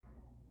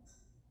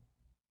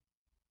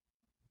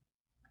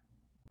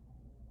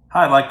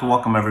Hi, I'd like to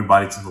welcome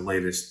everybody to the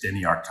latest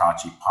Denny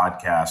Artachi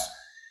podcast.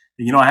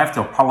 I have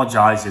to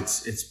apologize.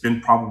 It's been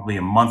probably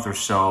a month or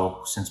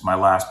so since my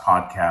last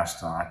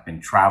podcast. I've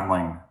been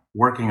traveling,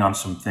 working on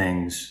some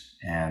things,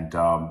 and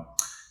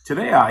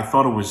today I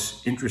thought it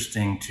was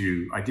interesting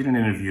to. I did an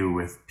interview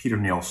with Peter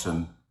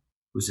Nielsen,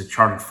 who's a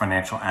chartered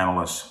financial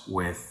analyst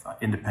with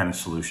Independent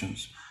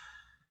Solutions.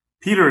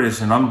 Peter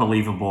is an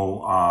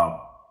unbelievable.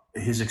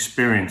 His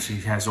experience,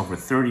 he has over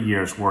 30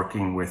 years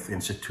working with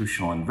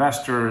institutional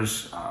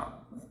investors,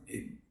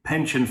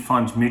 pension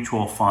funds,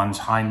 mutual funds,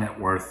 high net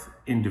worth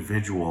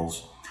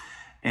individuals.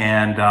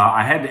 And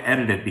I had to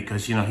edit it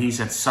because, he's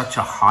at such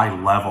a high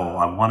level.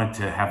 I wanted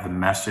to have the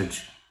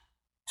message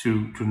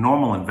to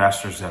normal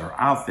investors that are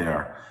out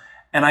there.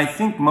 And I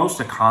think most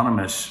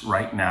economists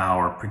right now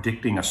are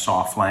predicting a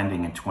soft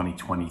landing in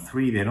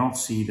 2023. They don't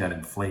see that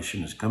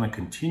inflation is going to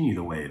continue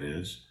the way it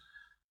is.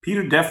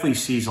 Peter definitely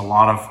sees a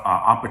lot of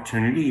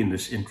opportunity in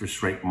this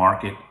interest rate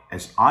market,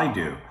 as I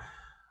do.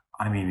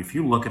 I mean, if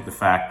you look at the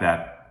fact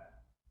that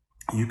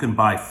you can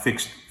buy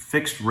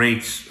fixed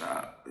rates,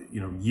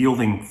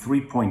 yielding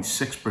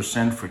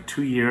 3.6% for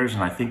 2 years,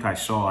 and I think I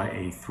saw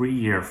a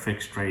 3-year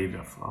fixed rate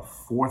of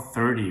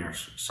 4.30 or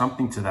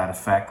something to that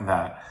effect.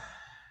 That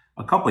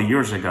a couple of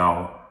years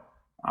ago,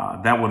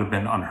 that would have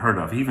been unheard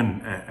of,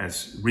 even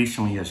as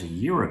recently as a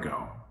year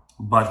ago.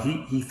 But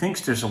he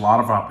thinks there's a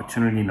lot of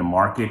opportunity in the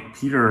market.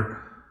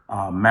 Peter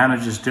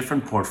manages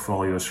different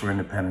portfolios for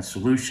Independent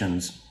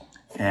Solutions,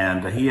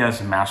 and he has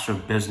a Master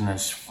of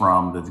Business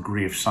from the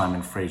degree of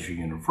Simon Fraser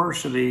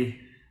University,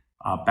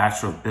 a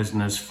Bachelor of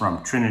Business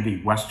from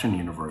Trinity Western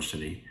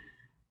University.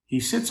 He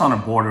sits on a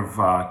board of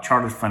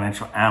Chartered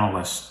Financial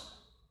Analysts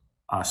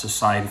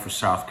Society for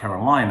South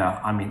Carolina.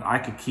 I mean, I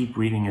could keep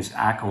reading his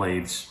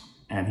accolades,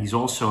 and he's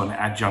also an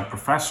adjunct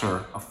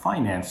professor of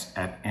finance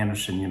at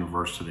Anderson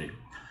University.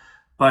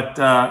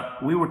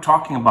 But we were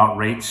talking about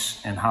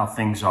rates and how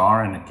things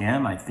are. And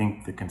again, I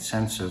think the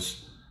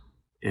consensus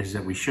is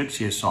that we should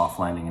see a soft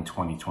landing in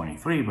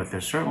 2023, but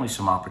there's certainly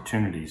some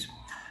opportunities.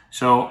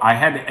 So I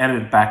had to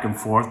edit it back and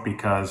forth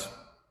because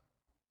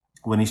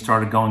when he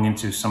started going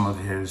into some of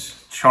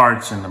his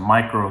charts and the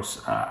micros,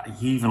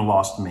 he even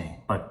lost me.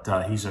 But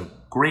he's a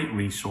great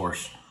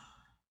resource.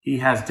 He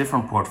has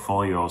different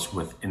portfolios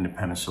with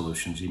Independent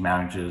Solutions. He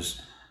manages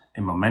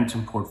a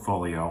momentum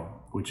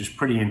portfolio, which is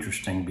pretty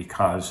interesting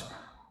because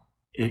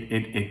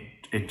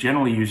it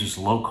generally uses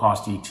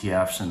low-cost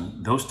ETFs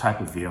and those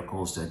type of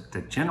vehicles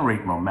that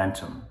generate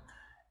momentum.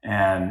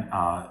 And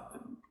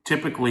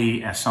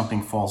typically, as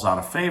something falls out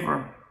of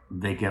favor,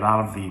 they get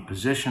out of the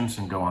positions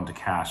and go into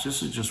cash.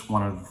 This is just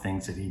one of the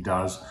things that he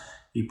does.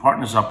 He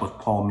partners up with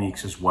Paul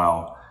Meeks as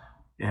well.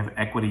 They have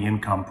equity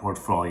income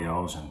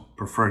portfolios and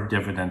preferred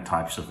dividend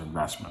types of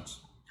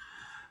investments.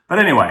 But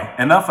anyway,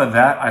 enough of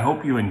that. I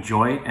hope you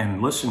enjoy it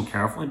and listen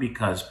carefully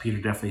because Peter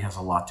definitely has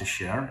a lot to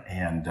share.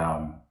 And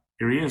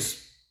here he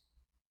is,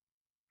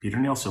 Peter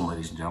Nielsen,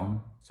 ladies and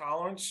gentlemen.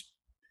 Tolerance.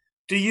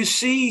 Do you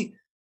see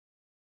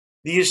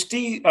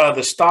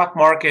the stock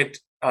market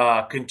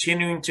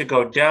continuing to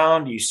go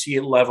down? Do you see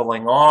it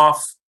leveling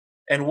off?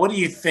 And what do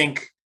you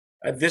think?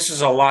 This is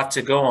a lot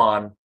to go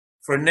on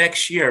for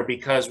next year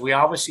because we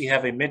obviously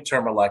have a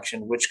midterm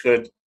election, which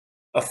could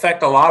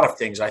affect a lot of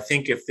things. I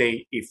think if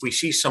we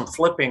see some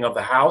flipping of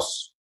the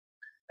House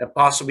and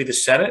possibly the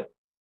Senate,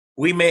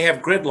 we may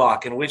have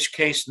gridlock, in which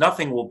case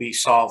nothing will be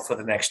solved for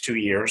the next 2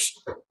 years,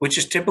 which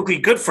is typically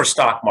good for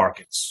stock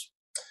markets.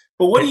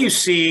 But what do you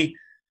see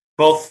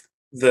both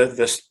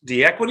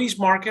the equities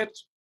market,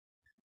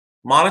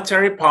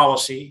 monetary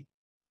policy,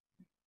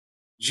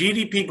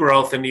 GDP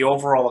growth, and the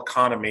overall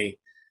economy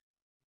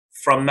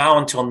from now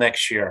until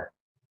next year?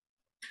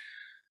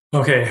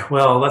 Okay,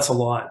 well, that's a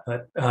lot.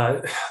 But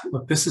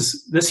look,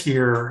 this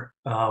year,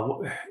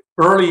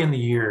 early in the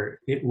year,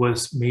 it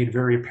was made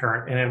very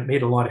apparent, and it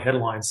made a lot of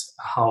headlines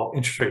how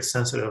interest rate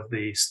sensitive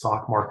the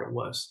stock market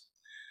was.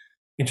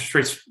 Interest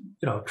rates,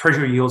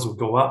 treasury yields would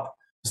go up,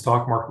 the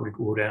stock market would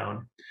go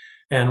down.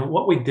 And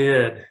what we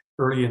did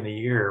early in the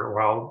year,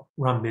 or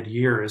around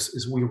mid-year,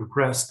 is we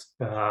regressed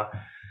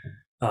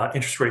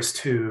interest rates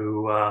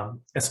to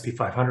S&P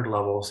 500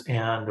 levels,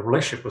 and the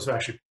relationship was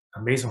actually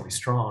amazingly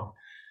strong.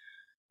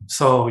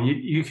 So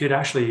you could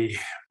actually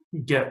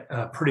get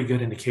a pretty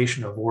good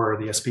indication of where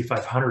the S&P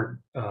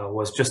 500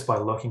 was just by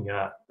looking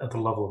at the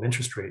level of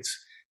interest rates.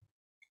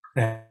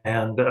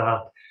 And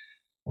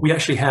we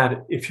actually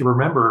had, if you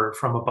remember,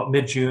 from about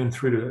mid-June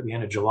through to the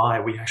end of July,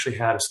 we actually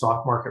had a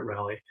stock market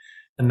rally.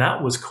 And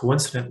that was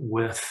coincident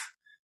with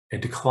a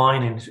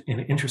decline in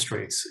interest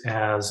rates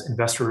as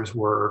investors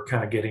were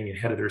kind of getting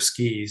ahead of their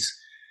skis,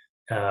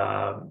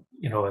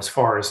 as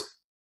far as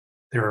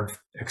their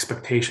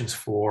expectations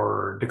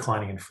for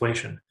declining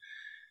inflation.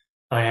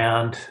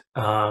 And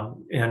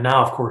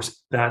now, of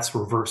course, that's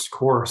reversed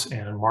course,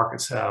 and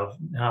markets have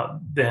now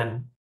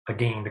then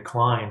again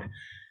declined.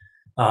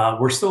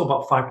 We're still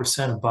about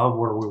 5% above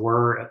where we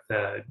were at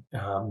the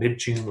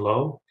mid-June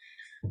low,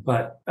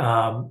 but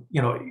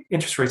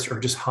interest rates are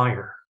just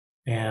higher,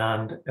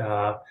 and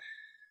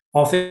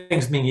all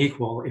things being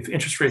equal, if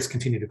interest rates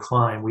continue to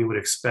climb, we would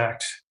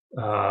expect,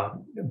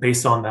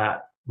 based on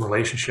that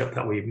relationship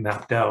that we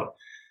mapped out,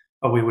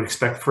 we would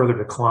expect further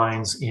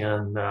declines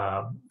in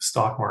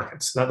stock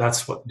markets.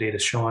 That's what the data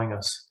is showing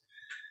us.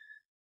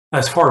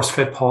 As far as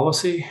Fed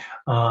policy,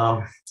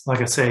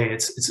 like I say,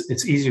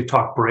 it's easy to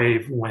talk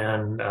brave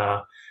when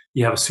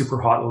you have a super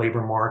hot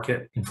labor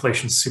market,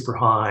 inflation's super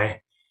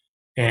high,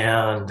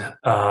 and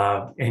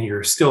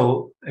you're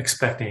still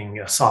expecting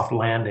a soft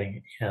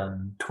landing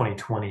in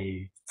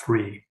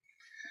 2023.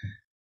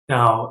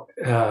 Now,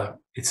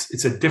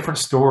 it's a different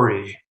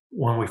story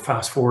when we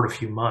fast forward a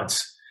few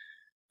months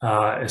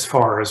as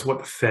far as what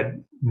the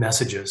Fed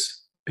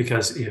messages,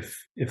 because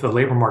if the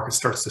labor market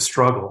starts to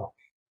struggle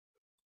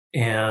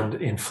and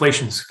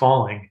inflation's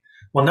falling,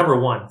 well, number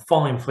one,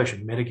 falling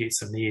inflation mitigates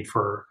the need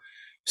for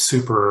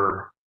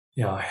super,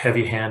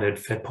 heavy-handed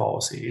Fed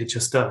policy. It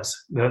just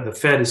does. The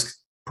Fed is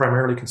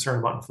primarily concerned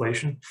about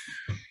inflation.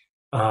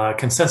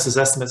 Consensus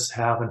estimates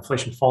have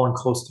inflation falling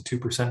close to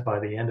 2% by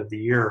the end of the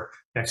year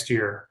next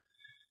year.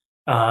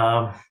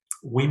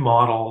 We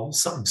model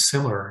something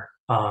similar,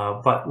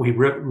 but we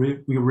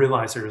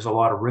realize there's a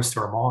lot of risk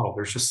to our model.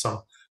 There's just a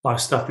lot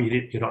of stuff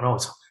you don't know.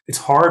 It's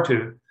hard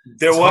to.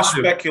 There was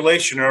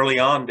speculation early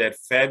on that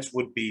Feds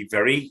would be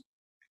very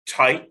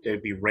tight.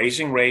 They'd be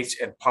raising rates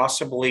and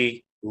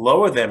possibly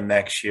lower them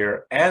next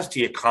year as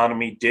the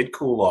economy did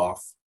cool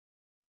off.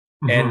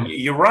 And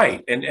you're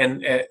right.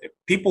 And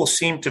people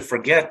seem to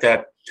forget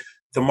that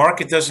the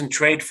market doesn't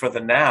trade for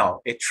the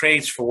now. It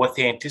trades for what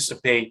they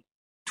anticipate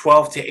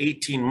 12 to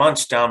 18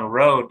 months down the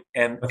road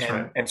and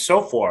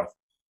so forth.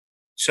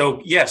 So,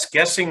 yes,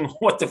 guessing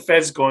what the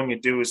Fed's going to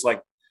do is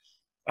like,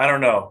 I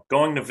don't know,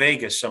 going to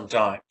Vegas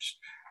sometimes.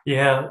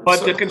 Yeah.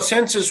 But the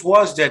consensus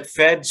was that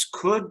Feds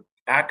could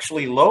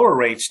actually lower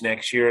rates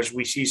next year as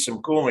we see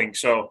some cooling.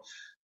 So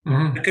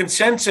the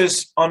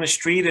consensus on the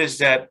street is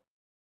that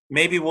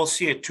maybe we'll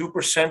see a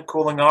 2%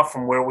 cooling off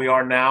from where we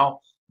are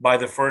now by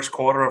the first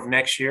quarter of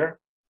next year.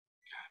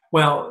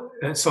 Well,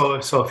 so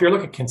if you're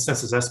looking at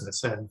consensus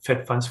estimates and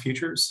Fed funds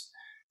futures,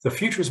 the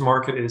futures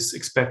market is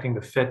expecting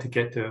the Fed to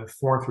get to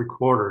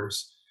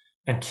 4.75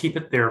 and keep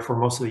it there for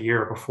most of the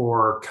year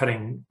before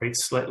cutting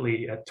rates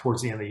slightly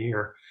towards the end of the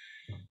year.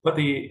 But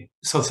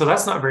so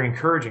that's not very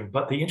encouraging.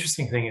 But the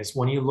interesting thing is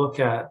when you look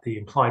at the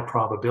implied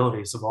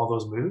probabilities of all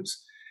those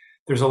moves,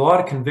 there's a lot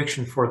of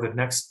conviction for the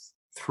next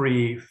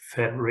 3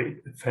 Fed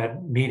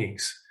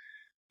meetings.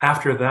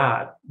 After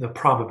that, the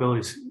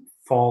probabilities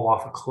fall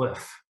off a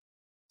cliff.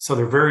 So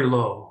they're very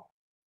low.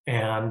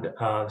 And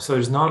so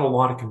there's not a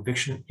lot of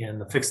conviction in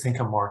the fixed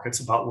income markets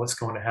about what's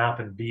going to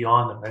happen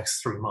beyond the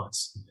next 3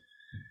 months.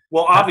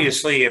 Well,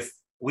 obviously, if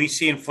we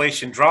see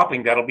inflation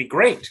dropping, that'll be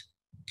great.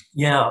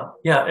 Yeah.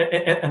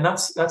 And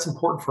that's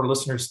important for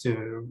listeners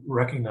to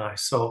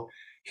recognize. So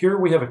here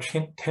we have a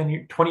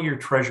 20-year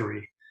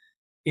treasury.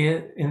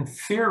 In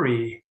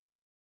theory,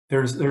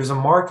 there's a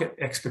market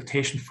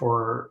expectation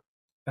for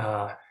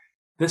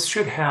this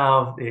should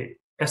have the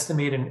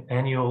estimated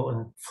annual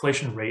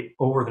inflation rate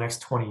over the next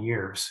 20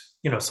 years.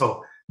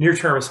 So near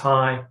term is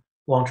high,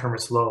 long term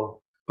is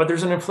low, but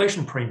there's an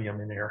inflation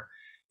premium in there.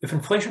 If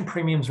inflation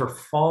premiums are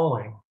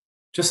falling,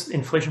 just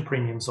inflation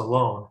premiums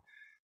alone,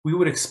 we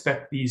would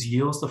expect these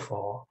yields to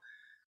fall.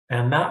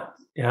 And that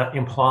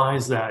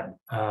implies that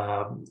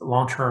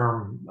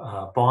long-term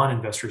bond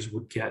investors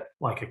would get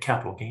like a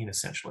capital gain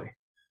essentially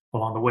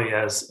along the way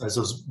as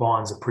those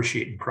bonds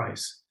appreciate in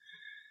price.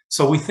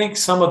 So we think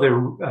some of the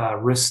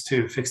risks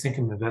to fixed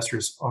income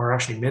investors are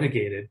actually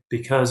mitigated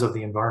because of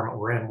the environment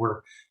we're in.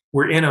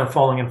 We're in a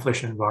falling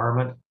inflation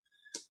environment,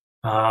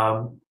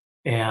 and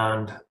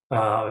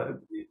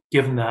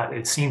given that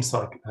it seems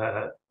like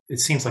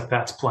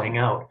that's playing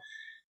out,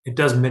 it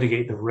does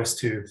mitigate the risk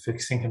to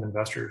fixed income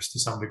investors to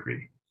some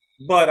degree.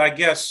 But I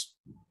guess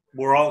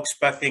we're all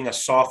expecting a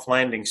soft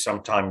landing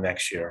sometime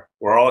next year.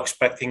 We're all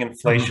expecting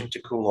inflation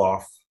to cool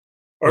off,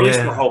 or at least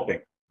we're hoping.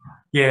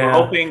 Yeah. We're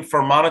hoping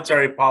for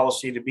monetary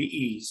policy to be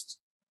eased.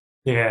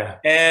 Yeah.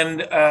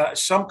 And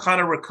some kind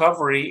of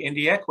recovery in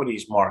the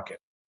equities market.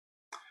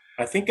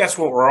 I think that's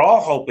what we're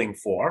all hoping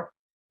for.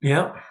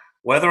 Yeah.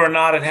 Whether or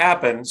not it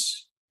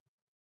happens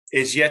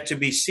is yet to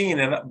be seen.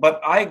 But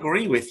I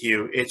agree with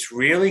you. It's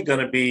really going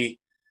to be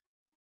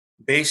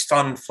based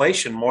on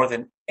inflation more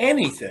than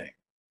anything.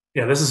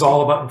 Yeah, this is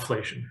all about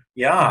inflation.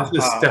 Yeah.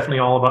 This is definitely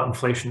all about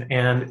inflation.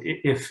 And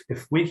if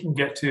we can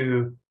get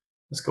to,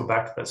 let's go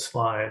back to that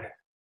slide.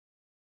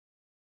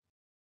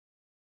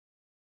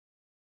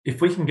 If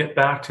we can get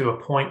back to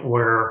a point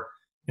where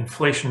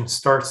inflation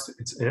starts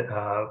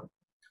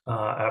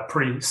a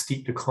pretty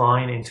steep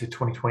decline into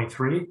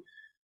 2023,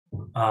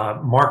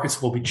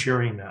 markets will be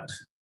cheering that.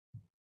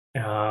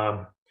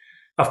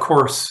 Of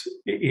course,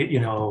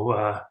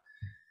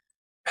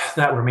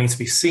 that remains to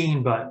be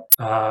seen, but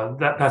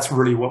that's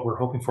really what we're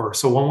hoping for.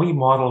 So when we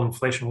model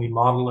inflation, we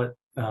model it.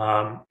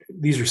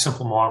 These are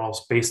simple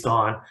models based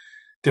on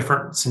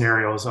different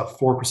scenarios of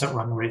 4%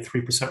 run rate,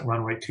 3%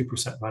 run rate,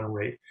 2% run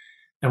rate.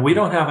 And we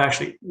don't have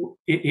actually,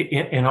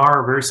 in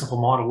our very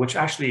simple model, which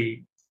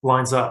actually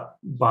lines up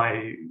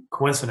by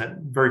coincident,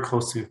 very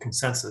close to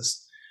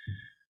consensus.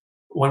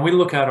 When we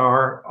look at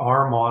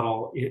our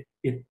model,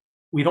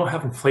 we don't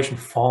have inflation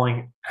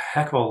falling a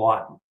heck of a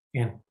lot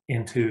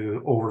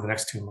into over the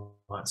next 2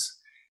 months.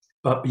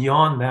 But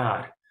beyond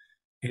that,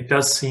 it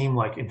does seem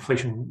like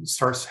inflation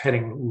starts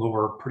heading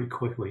lower pretty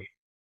quickly.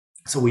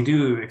 So we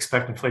do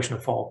expect inflation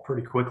to fall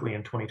pretty quickly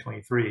in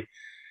 2023.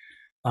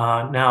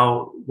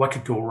 Now, what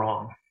could go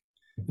wrong?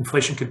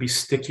 Inflation could be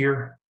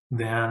stickier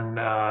than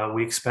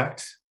we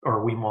expect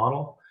or we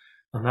model,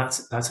 and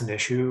that's an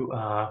issue.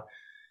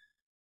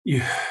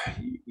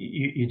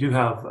 You do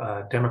have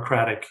a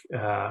Democratic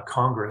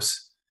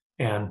Congress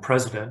and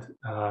president,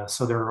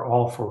 so they're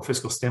all for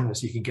fiscal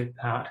stimulus. You can get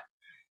that.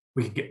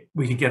 We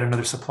could get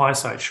another supply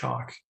side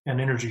shock, an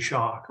energy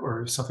shock,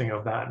 or something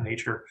of that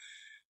nature.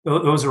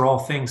 Those are all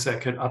things that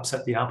could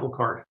upset the apple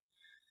cart.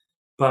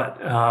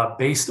 But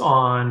based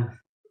on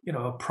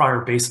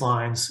prior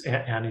baselines,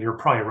 and you're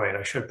probably right.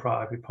 I should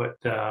probably put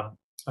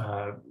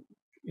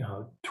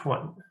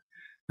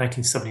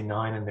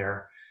 1979 in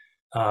there.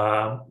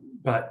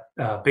 But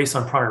based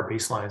on prior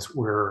baselines,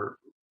 we're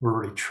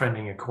really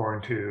trending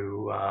according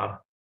to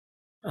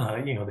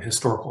the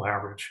historical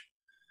average.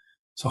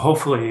 So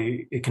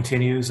hopefully it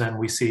continues, and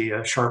we see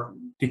a sharp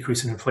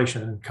decrease in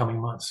inflation in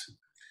coming months.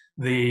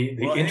 The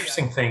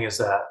interesting thing is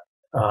that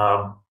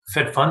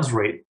Fed funds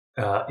rate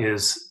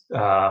is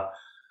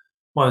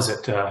what is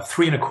it,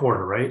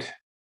 3.25%, right?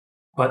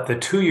 But the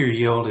 2-year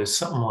yield is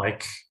something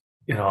like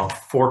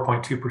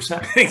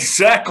 4.2%.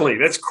 Exactly,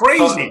 that's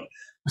crazy.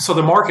 So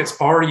the market's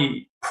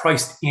already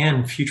priced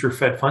in future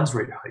Fed funds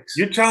rate hikes.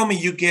 You're telling me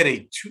you get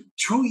a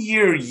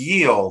two-year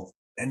yield,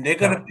 and they're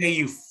going to pay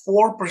you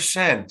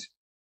 4%.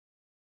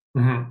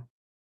 Mm-hmm.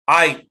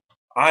 I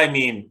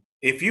mean,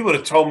 if you would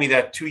have told me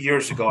that 2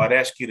 years ago, I'd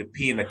ask you to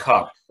pee in a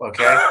cup.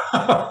 Okay.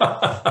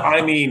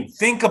 I mean,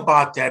 think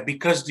about that,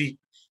 because the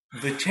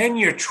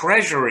 10-year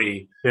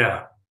Treasury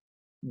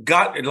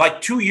got,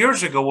 like 2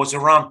 years ago, was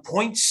around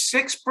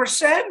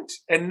 0.6%,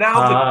 and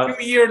now the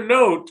 2-year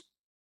note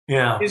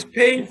is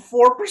paying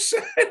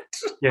 4%.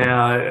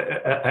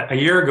 Yeah, a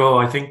year ago,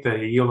 I think the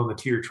yield on the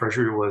 2-year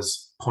Treasury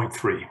was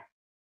 0.3.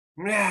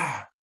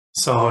 Yeah.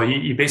 So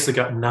you basically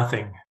got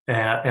nothing,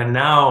 and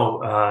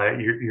now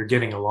you're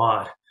getting a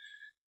lot.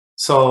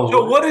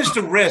 So what is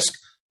the risk?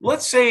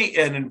 Let's say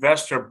an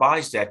investor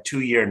buys that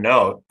 2-year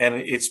note and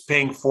it's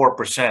paying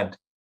 4%.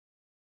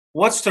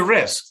 What's the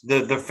risk?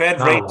 The Fed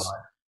rates?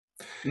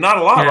 Not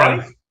a lot,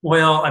 right?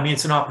 Well, I mean,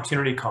 it's an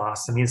opportunity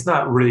cost. I mean, it's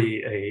not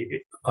really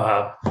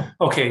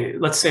okay,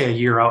 let's say a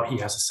year out, he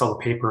has to sell the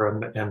paper,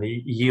 and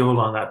the yield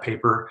on that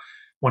paper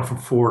went from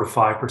 4 to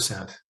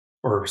 5%.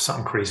 Or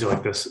something crazy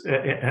like this,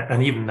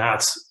 and even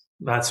that's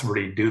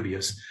really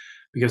dubious,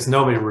 because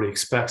nobody really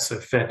expects the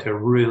Fed to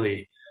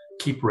really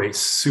keep rates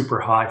super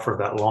high for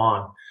that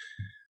long.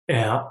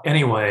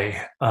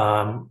 Anyway,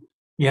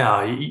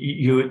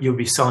 you'll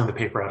be selling the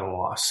paper at a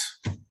loss,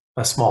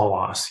 a small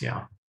loss,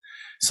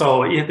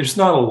 So there's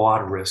not a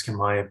lot of risk, in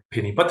my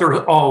opinion, but there's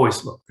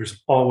always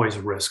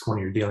risk when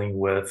you're dealing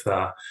with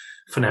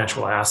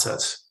financial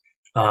assets.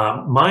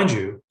 Mind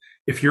you,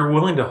 if you're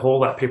willing to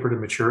hold that paper to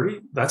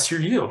maturity, that's your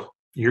yield.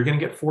 You're going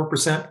to get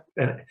 4%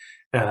 and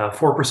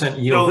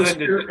 4% yield this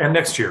year and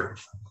next year.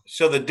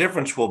 So the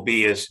difference will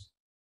be is,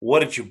 what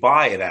did you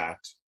buy it at?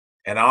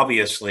 And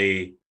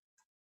obviously,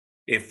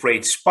 if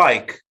rates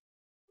spike,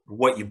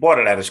 what you bought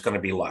it at is going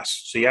to be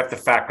less. So you have to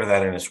factor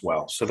that in as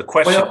well. So the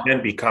question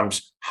then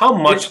becomes, how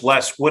much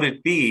less would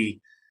it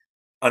be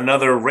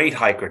another rate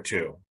hike or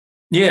two?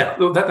 Yeah,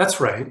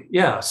 that's right.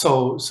 Yeah.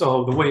 So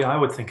the way I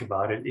would think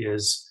about it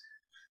is,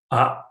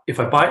 if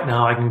I buy it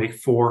now, I can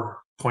make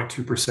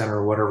 4.2%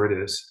 or whatever it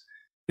is.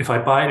 If I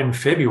buy it in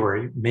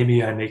February,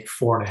 maybe I make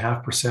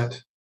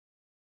 4.5%.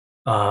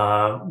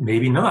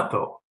 Maybe not,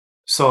 though.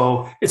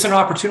 So it's an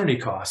opportunity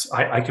cost.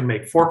 I can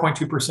make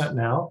 4.2%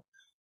 now,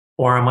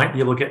 or I might be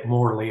able to get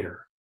more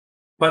later.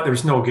 But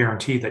there's no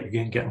guarantee that you're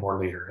going to get more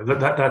later.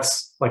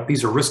 That's like,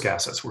 these are risk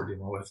assets we're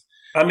dealing with.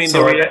 I mean,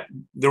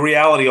 the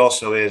reality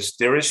also is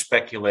there is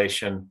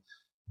speculation,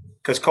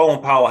 because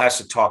Colin Powell has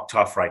to talk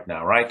tough right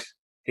now, right?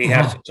 He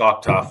has to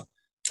talk tough.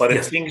 But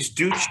if things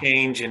do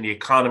change and the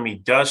economy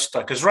does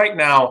start, because right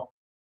now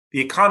the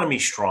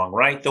economy's strong,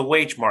 right? The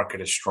wage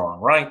market is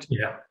strong, right?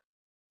 Yeah.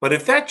 But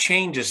if that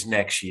changes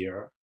next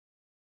year,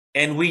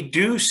 and we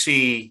do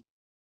see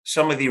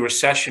some of the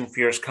recession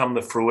fears come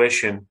to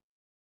fruition,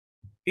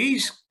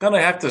 he's going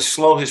to have to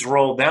slow his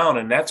roll down,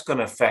 and that's going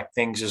to affect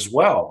things as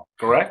well,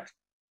 correct?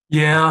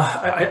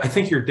 Yeah, I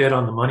think you're dead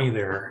on the money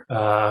there.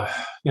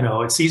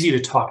 It's easy to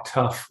talk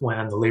tough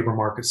when the labor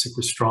market's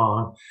super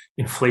strong,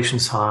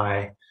 inflation's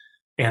high,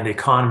 and the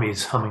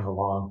economy's humming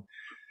along.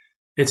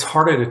 It's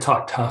harder to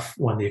talk tough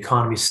when the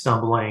economy's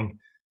stumbling,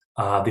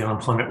 the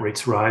unemployment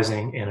rate's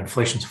rising, and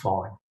inflation's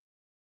falling.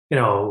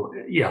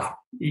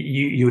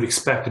 You would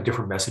expect a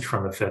different message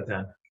from the Fed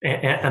then.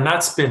 And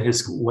that's been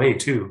his way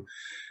too.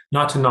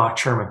 Not to knock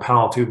Chairman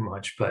Powell too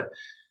much, but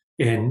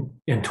in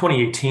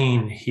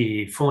 2018,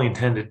 he fully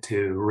intended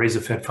to raise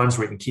the Fed funds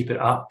rate and keep it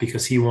up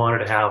because he wanted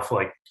to have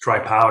like dry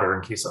powder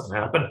in case something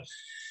happened.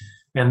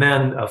 And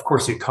then, of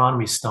course, the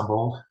economy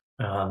stumbled,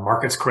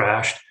 markets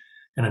crashed,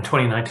 and in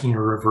 2019, he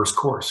reversed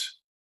course.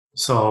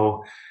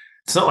 So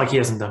it's not like he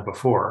hasn't done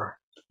before.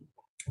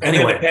 And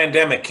then the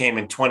pandemic came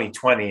in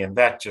 2020, and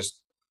that just,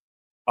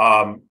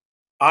 I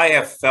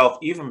have felt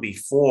even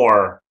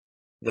before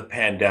the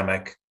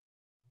pandemic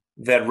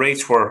that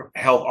rates were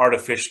held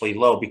artificially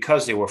low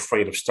because they were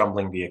afraid of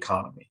stumbling the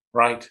economy,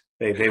 right?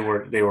 They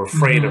were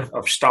afraid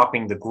of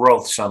stopping the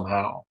growth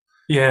somehow.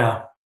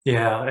 Yeah,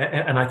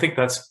 and I think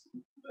that's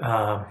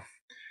part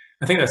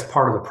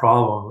of the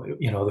problem.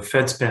 The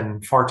Fed's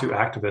been far too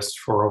activist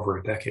for over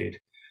a decade.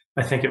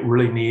 I think it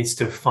really needs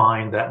to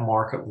find that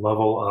market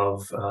level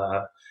of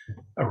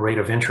a rate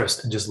of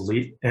interest and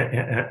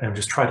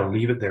just try to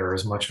leave it there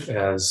as much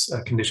as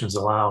conditions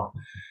allow.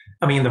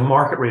 I mean, the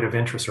market rate of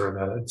interest, or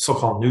the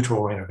so-called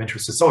neutral rate of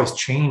interest, it's always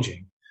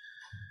changing.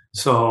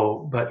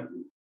 So, but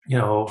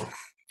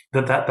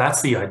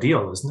that's the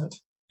ideal, isn't it?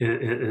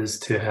 It is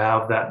to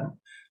have that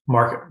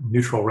market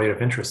neutral rate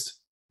of interest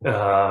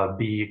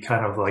be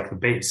kind of like the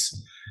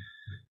base.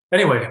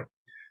 Anyway,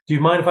 do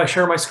you mind if I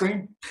share my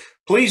screen?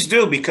 Please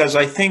do, because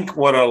I think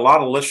what a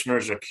lot of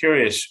listeners are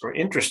curious or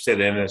interested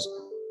in is,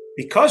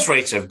 because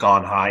rates have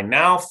gone high,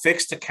 now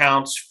fixed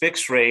accounts,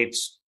 fixed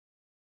rates,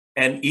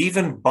 and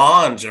even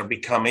bonds are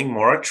becoming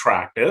more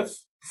attractive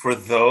for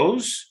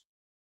those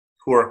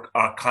who are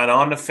kind of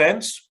on the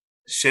fence,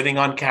 sitting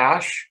on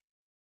cash,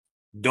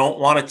 don't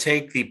want to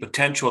take the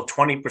potential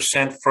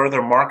 20%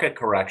 further market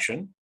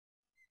correction,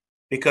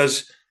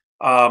 because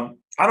I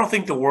don't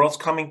think the world's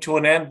coming to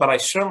an end, but I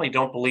certainly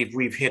don't believe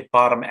we've hit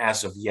bottom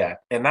as of yet.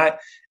 And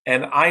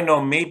I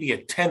know maybe a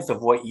tenth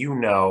of what you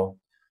know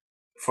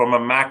from a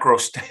macro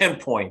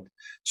standpoint.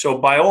 So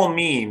by all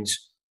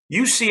means,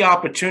 you see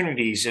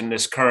opportunities in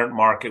this current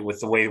market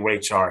with the way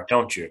rates are,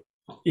 don't you?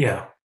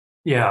 Yeah.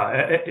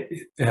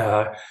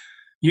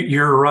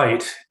 You're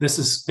right. This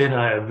has been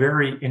a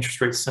very interest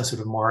rate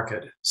sensitive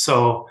market.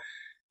 So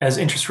as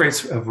interest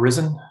rates have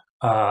risen,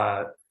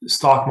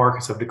 stock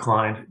markets have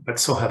declined, but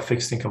so have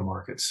fixed income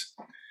markets.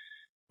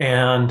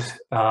 And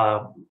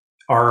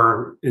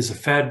is the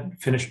Fed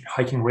finished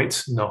hiking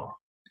rates? No,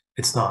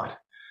 it's not.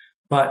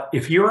 But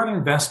if you're an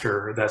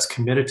investor that's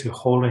committed to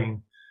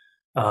holding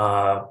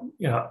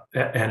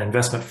an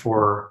investment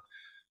for,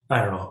 I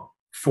don't know,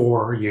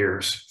 4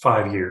 years,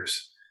 5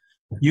 years,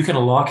 you can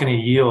lock in a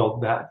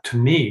yield that, to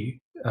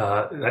me,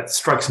 that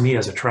strikes me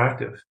as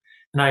attractive.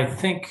 And I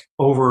think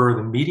over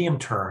the medium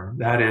term,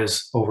 that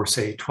is over,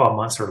 say, 12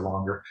 months or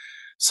longer,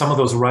 some of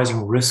those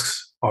rising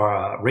risks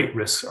rate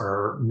risks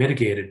are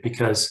mitigated,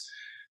 because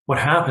what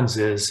happens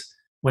is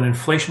when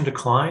inflation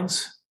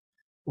declines,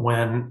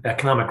 when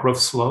economic growth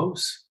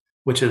slows,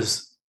 which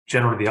is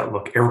generally the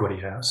outlook everybody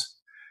has,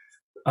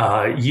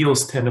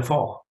 yields tend to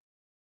fall.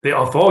 They've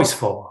always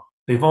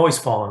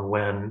fallen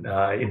when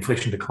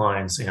inflation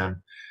declines and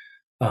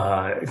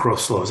growth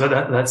slows.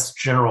 That's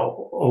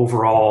general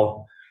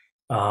overall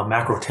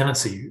macro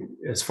tendency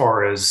as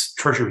far as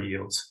treasury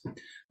yields.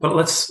 But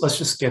let's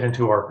just get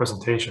into our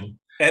presentation.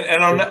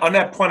 And on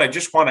that point, I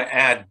just want to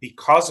add,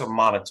 because of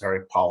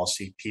monetary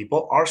policy,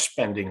 people are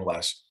spending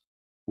less,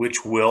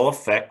 which will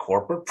affect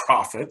corporate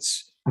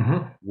profits,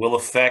 will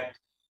affect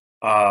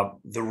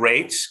the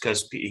rates,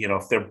 because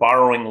if they're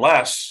borrowing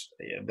less.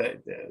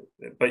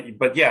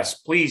 But yes,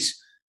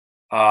 please.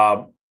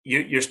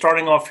 You're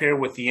starting off here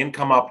with the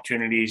income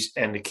opportunities,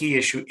 and the key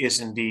issue is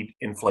indeed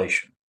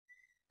inflation.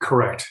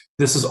 Correct.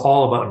 This is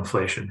all about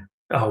inflation,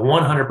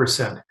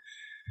 100%.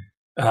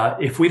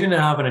 If we didn't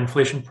have an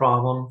inflation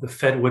problem, the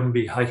Fed wouldn't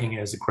be hiking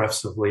as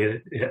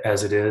aggressively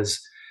as it is.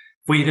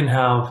 If we didn't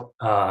have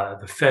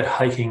the Fed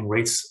hiking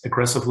rates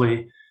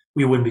aggressively,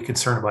 we wouldn't be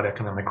concerned about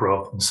economic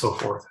growth and so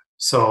forth.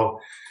 So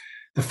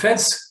the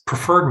Fed's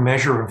preferred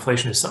measure of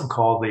inflation is something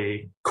called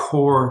the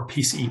core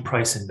PCE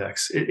price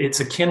index. It's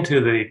akin to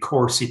the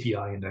core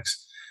CPI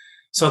index.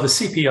 So the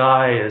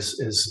CPI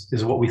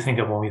is what we think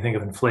of when we think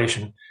of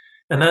inflation.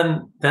 And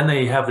then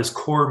they have this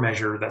core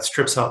measure that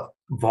strips out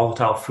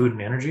volatile food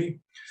and energy,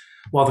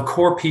 while the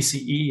core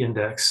PCE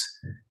index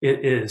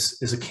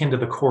is akin to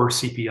the core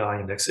CPI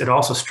index. It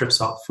also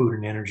strips out food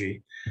and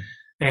energy.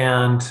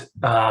 And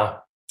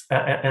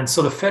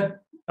so the Fed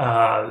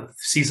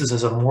sees this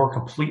as a more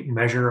complete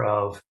measure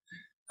of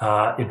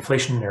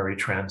inflationary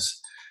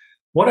trends.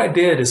 What I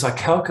did is I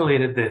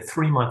calculated the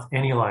 3-month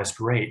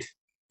annualized rate,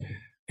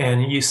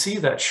 and you see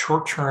that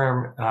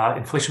short-term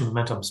inflation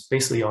momentum is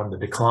basically on the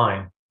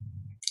decline.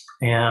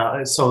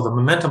 And so the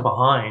momentum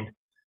behind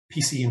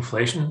PCE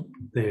inflation,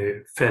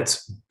 the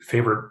Fed's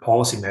favorite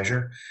policy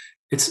measure,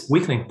 it's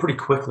weakening pretty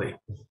quickly.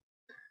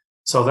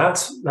 So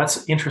that's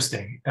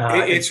interesting.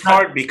 It's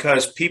hard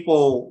because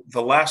people,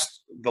 the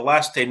last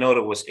they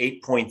noted was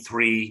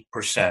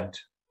 8.3%,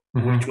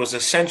 which was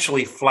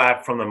essentially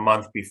flat from the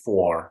month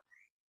before.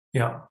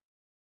 Yeah.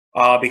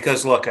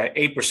 Because look,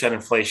 8%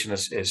 inflation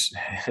is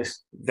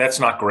that's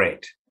not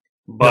great.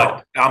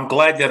 but No. I'm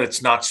glad that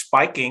it's not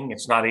spiking.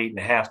 It's not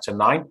 8.5 to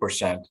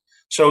 9%.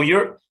 So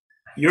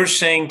you're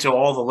saying to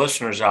all the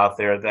listeners out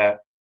there that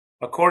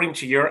according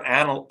to your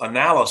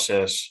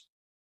analysis,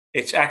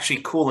 it's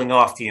actually cooling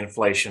off the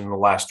inflation in the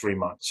last 3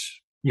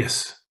 months.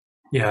 Yes.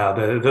 Yeah.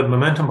 The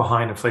momentum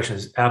behind inflation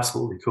is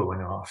absolutely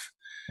cooling off.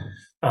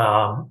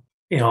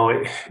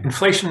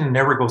 Inflation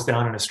never goes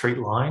down in a straight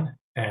line,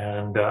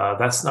 and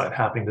that's not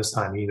happening this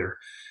time either.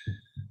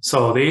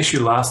 So the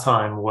issue last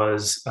time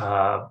was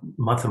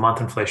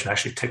month-to-month inflation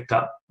actually ticked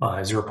up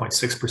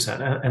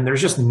 0.6%, and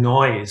there's just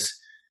noise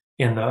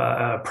in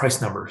the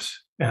price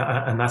numbers,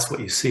 and that's what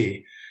you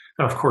see.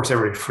 And of course,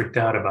 everybody freaked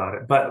out about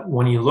it. But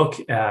when you look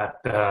at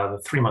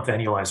the 3-month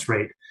annualized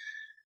rate,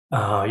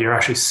 you're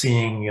actually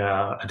seeing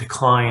a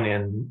decline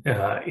in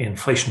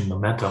inflation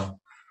momentum.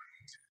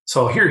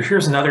 So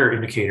here's another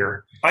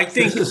indicator. I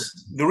think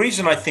the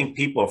reason I think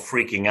people are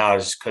freaking out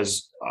is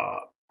because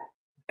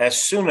as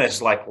soon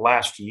as like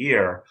last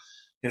year,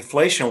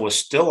 inflation was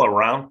still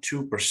around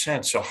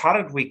 2%. So how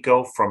did we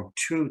go from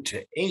 2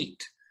 to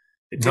 8?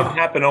 It didn't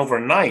happen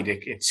overnight.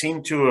 It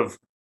seemed to have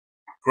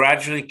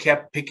gradually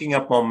kept picking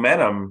up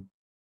momentum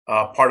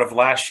part of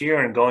last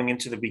year and going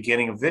into the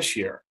beginning of this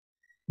year.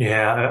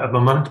 Yeah,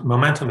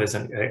 momentum is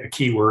a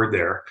key word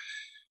there.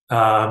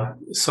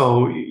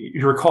 So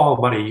you recall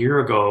about a year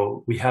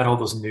ago, we had all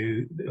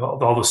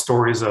those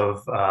stories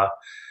of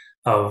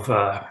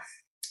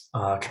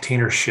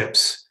container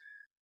ships,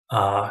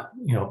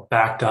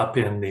 backed up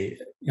in the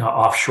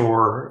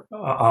offshore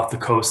off the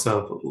coast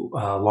of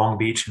Long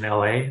Beach in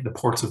LA, the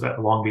ports of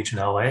Long Beach in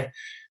LA.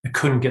 They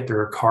couldn't get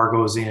their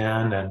cargoes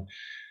in, and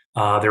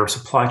there were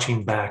supply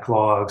chain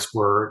backlogs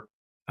where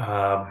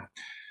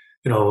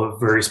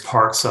various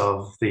parts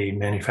of the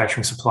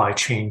manufacturing supply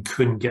chain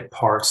couldn't get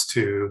parts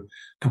to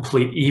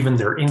complete even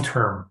their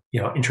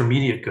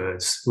intermediate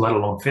goods, let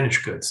alone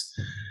finished goods.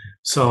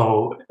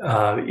 So,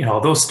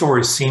 those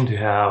stories seem to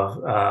have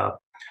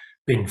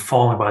been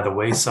falling by the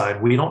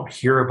wayside. We don't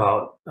hear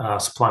about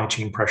supply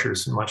chain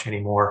pressures much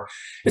anymore.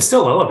 It's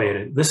still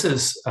elevated. This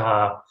is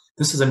a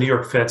New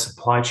York Fed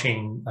supply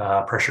chain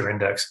pressure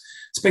index.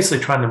 It's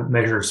basically trying to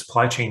measure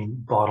supply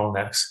chain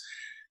bottlenecks.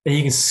 And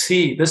you can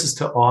see, this is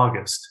to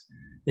August,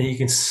 and you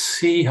can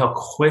see how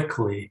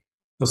quickly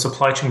the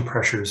supply chain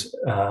pressures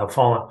have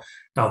fallen.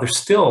 Now, they're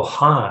still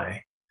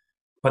high,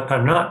 but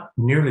they're not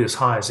nearly as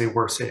high as they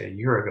were, say, a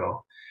year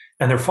ago.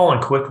 And they're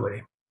falling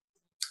quickly.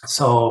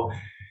 So,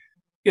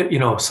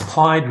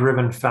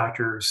 supply-driven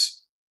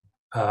factors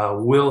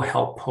will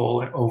help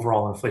pull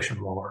overall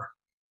inflation lower.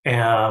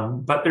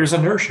 But there's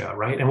inertia,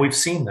 right? And we've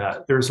seen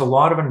that. There's a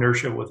lot of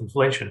inertia with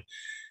inflation.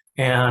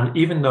 And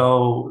even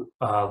though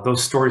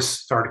those stories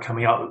started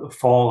coming out in the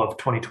fall of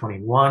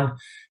 2021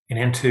 and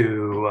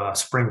into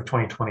spring of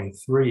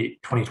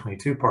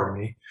 2022,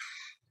 pardon me,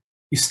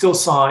 you still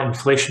saw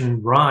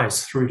inflation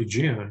rise through to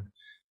June,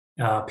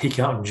 peak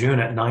out in June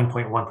at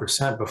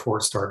 9.1% before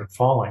it started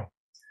falling.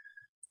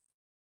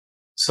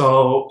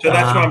 So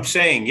that's what I'm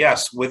saying.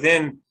 Yes,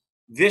 within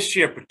this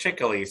year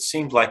particularly, it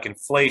seemed like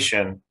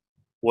inflation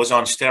was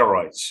on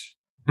steroids.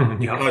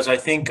 Because I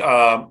think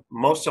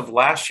most of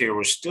last year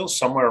was still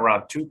somewhere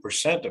around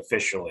 2%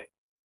 officially.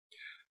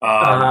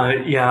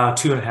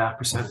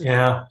 2.5%.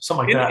 Yeah,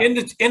 something like that.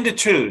 In the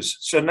twos.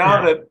 So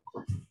now that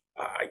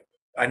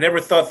I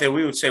never thought that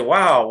we would say,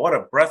 wow, what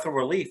a breath of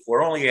relief.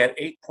 We're only at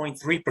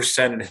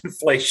 8.3% in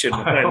inflation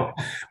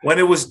when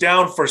it was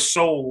down for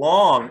so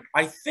long.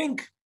 I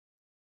think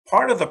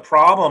part of the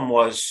problem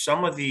was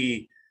some of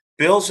the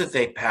bills that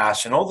they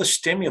passed and all the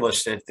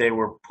stimulus that they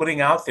were putting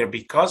out there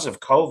because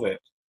of COVID.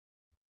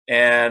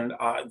 And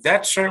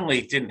that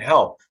certainly didn't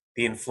help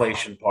the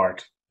inflation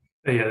part.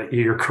 Yeah,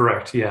 you're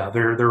correct. Yeah,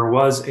 there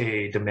was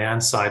a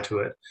demand side to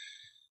it.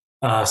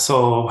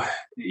 So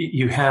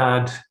you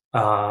had,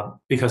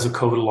 because of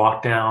COVID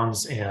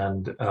lockdowns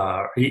and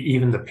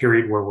even the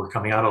period where we're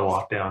coming out of the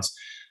lockdowns,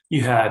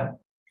 you had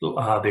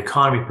the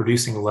economy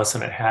producing less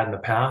than it had in the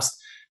past.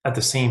 At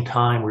the same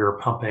time, we were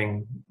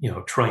pumping,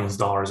 trillions of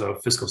dollars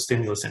of fiscal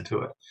stimulus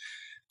into it.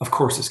 Of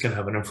course, it's going to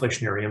have an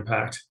inflationary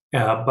impact.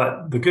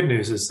 But the good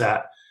news is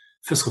that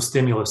fiscal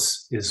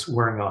stimulus is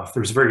wearing off.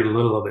 There's very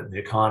little of it in the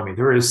economy.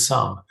 There is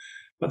some,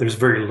 but there's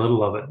very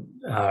little of it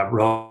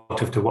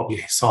relative to what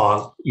we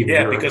saw even a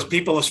year because ago.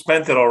 People have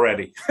spent it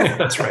already.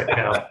 That's right.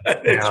 Yeah.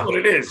 That's what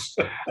it is.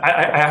 I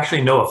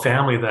actually know a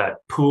family that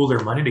pooled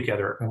their money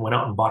together and went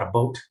out and bought a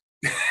boat.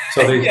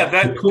 So they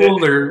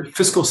pooled their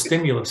fiscal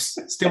stimulus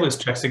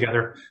checks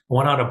together,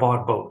 went out and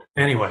bought a boat.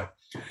 Anyway,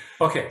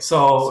 okay.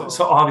 So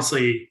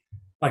obviously,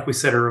 like we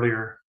said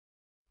earlier,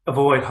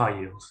 avoid high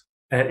yields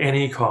at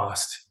any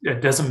cost.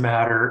 It doesn't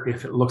matter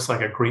if it looks like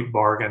a great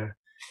bargain.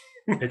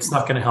 It's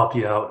not going to help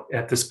you out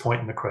at this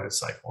point in the credit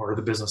cycle or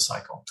the business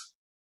cycle.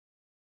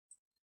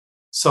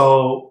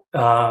 So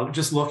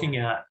just looking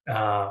at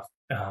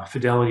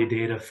Fidelity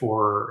data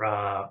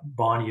for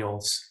bond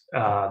yields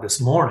this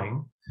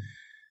morning.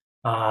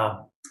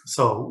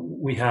 So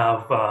we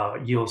have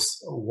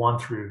yields 1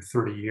 through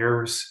 30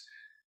 years,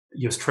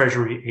 U.S.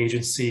 Treasury,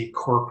 agency,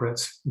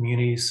 corporates,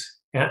 munis,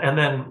 and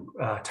then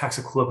tax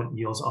equivalent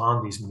yields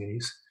on these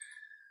munis.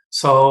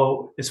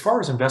 So as far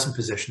as investment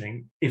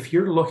positioning, if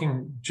you're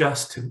looking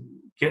just to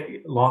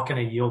lock in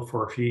a yield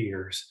for a few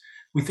years,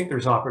 we think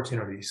there's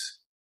opportunities.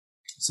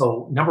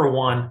 So number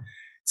one,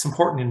 it's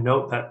important to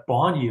note that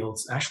bond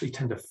yields actually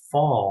tend to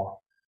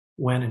fall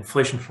when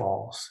inflation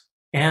falls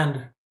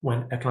and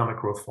when economic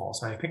growth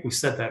falls. I think we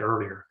said that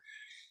earlier.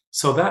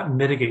 So that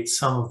mitigates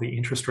some of the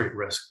interest rate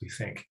risk, we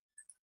think.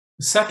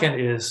 The second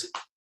is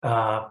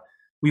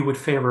we would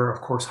favor,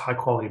 of course, high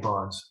quality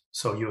bonds.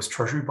 So US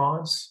Treasury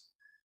bonds,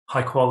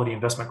 high quality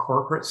investment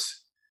corporates,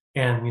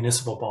 and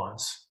municipal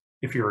bonds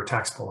if you're a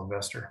taxable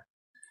investor.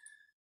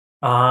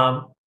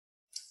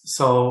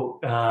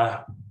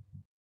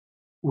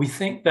 We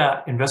think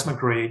that investment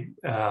grade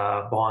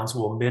bonds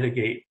will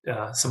mitigate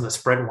some of the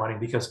spread widening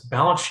because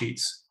balance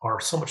sheets are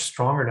so much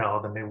stronger now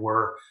than they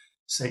were,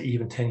 say,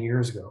 even 10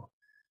 years ago.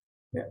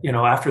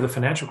 After the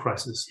financial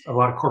crisis, a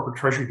lot of corporate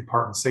treasury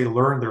departments, they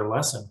learned their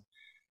lesson.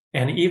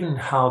 And even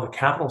how the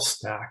capital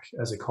stack,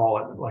 as they call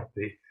it, like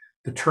the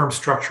term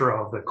structure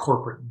of the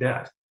corporate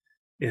debt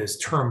is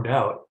termed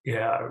out,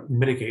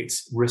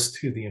 mitigates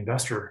risk to the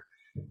investor.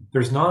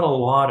 There's not a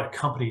lot of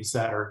companies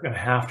that are going to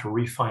have to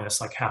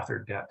refinance like half their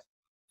debt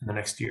in the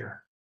next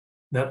year.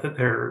 That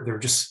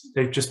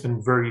they've just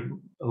been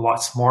a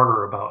lot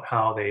smarter about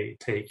how they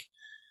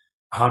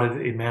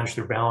manage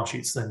their balance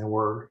sheets than they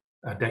were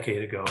a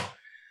decade ago.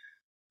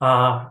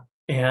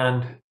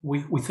 And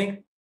we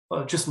think,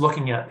 just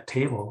looking at the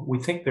table, we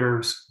think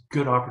there's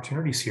good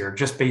opportunities here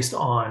just based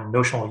on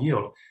notional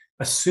yield.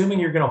 Assuming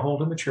you're going to hold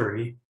to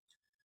maturity,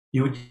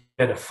 you would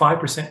get a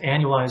 5%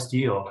 annualized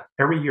yield.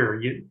 Every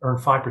year you earn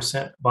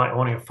 5% by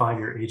owning a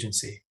 5-year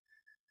agency.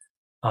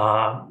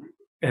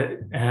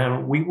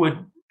 And we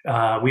would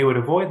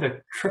avoid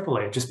the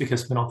AAA just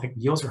because we don't think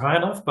yields are high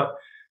enough. But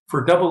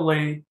for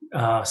AA,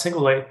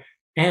 single A,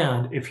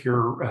 and if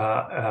you're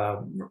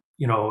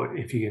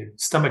if you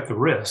stomach the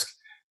risk,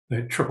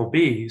 the triple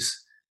Bs,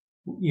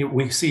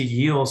 we see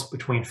yields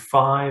between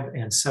 5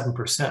 and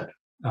 7%,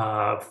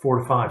 4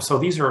 to 5. So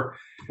these are.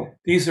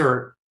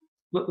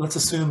 Let's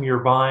assume you're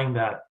buying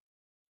that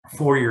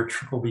 4-year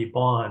triple B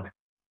bond.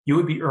 You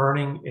would be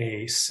earning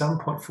a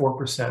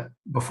 7.4%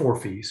 before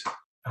fees,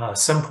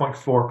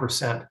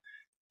 7.4%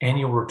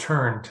 annual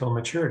return till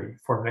maturity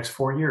for the next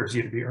 4 years.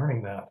 You'd be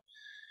earning that.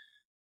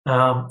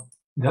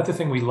 The other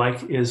thing we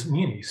like is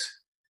munis.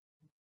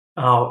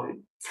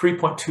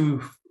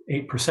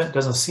 3.28%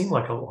 doesn't seem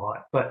like a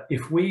lot, but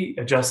if we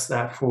adjust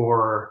that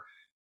for,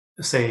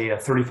 say, a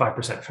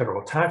 35%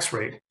 federal tax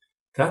rate,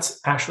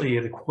 that's actually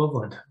an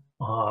equivalent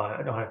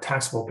on a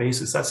taxable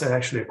basis. That's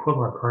actually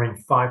equivalent of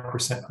earning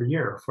 5% per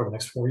year for the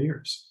next 4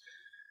 years.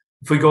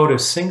 If we go to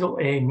single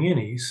A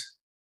munis,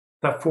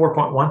 that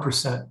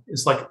 4.1%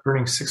 is like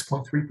earning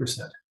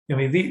 6.3%. I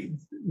mean, the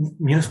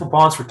municipal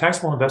bonds for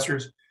taxable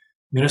investors,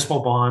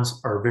 municipal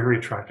bonds are very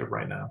attractive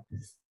right now.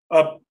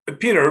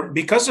 Peter,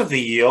 because of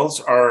the yields,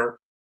 are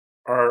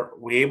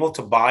we able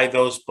to buy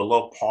those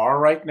below par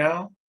right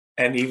now?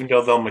 And even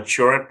though they'll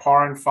mature at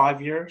par in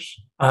 5 years?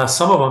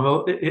 Some of them,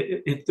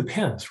 it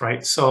depends,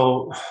 right?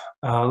 So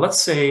let's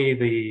say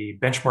the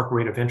benchmark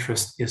rate of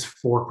interest is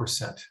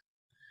 4%.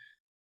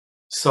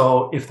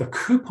 So if the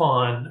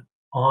coupon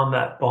on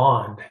that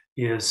bond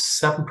is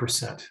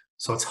 7%,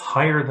 so it's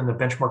higher than the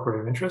benchmark rate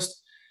of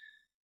interest,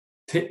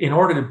 in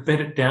order to bid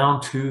it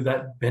down to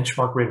that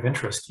benchmark rate of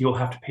interest, you'll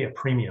have to pay a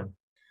premium.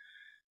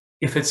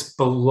 If it's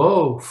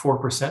below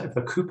 4%, if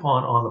the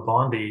coupon on the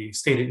bond, the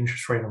stated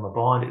interest rate on the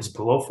bond is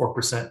below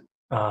 4%,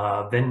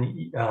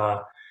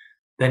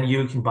 then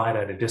you can buy it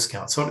at a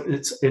discount. So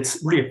it's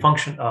really a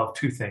function of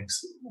two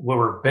things: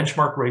 where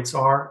benchmark rates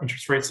are,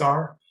 interest rates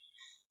are,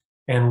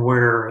 and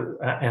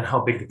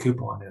how big the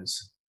coupon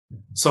is.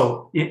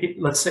 So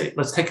let's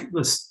take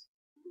this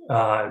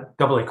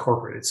AA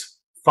corporate. It's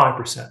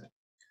 5%.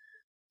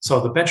 So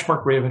the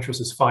benchmark rate of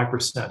interest is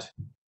 5%.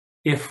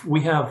 If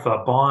we have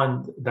a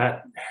bond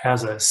that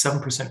has a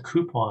 7%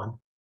 coupon,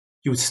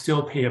 you would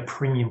still pay a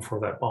premium for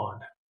that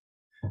bond.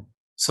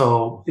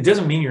 So it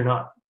doesn't mean you're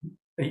not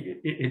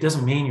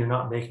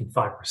making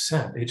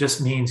 5%. It just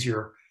means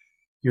you're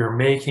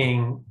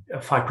making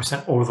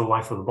 5% over the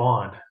life of the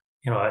bond.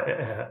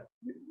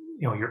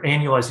 Your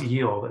annualized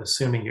yield,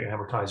 assuming you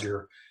amortize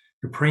your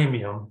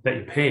premium that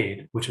you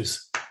paid, which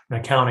is an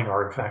accounting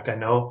artifact, I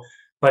know,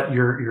 but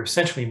you're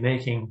essentially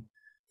making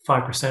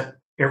 5%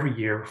 every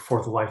year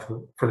for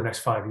the next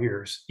 5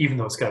 years, even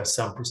though it's got a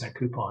 7%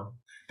 coupon,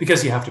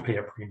 because you have to pay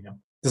a premium.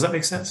 Does that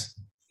make sense?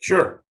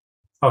 Sure.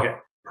 Okay,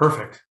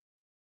 perfect.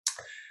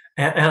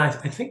 And I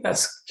think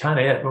that's kind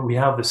of it. But we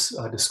have this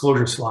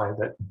disclosure slide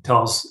that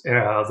tells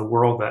the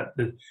world that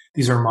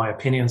these are my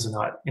opinions and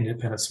not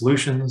independent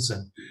solutions.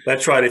 And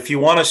that's right. If you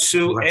want to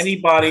sue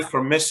anybody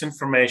for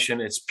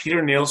misinformation, it's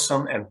Peter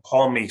Nielsen and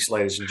Paul Meeks,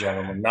 ladies and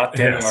gentlemen, not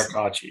Daniel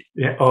Arcacci.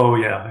 Yeah. Oh,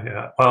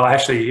 yeah. Well,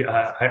 actually,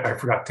 I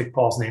forgot to take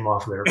Paul's name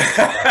off there.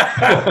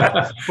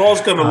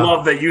 Paul's going to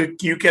love that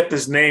you kept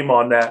his name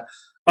on that.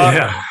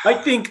 I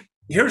think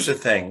here's the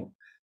thing.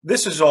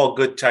 This is all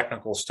good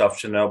technical stuff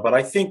to know, but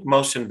I think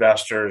most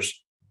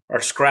investors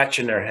are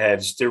scratching their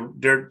heads.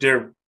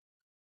 They're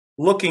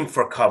looking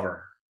for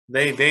cover.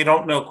 They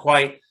don't know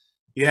quite.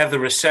 You have the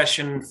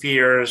recession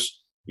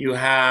fears. You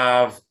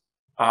have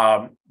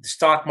the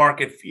stock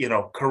market,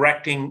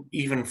 correcting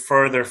even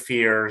further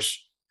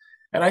fears.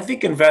 And I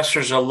think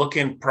investors are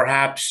looking,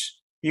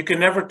 perhaps you can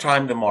never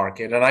time the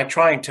market. And I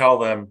try and tell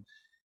them,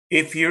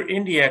 if you're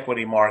in the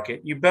equity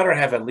market, you better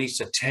have at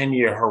least a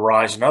 10-year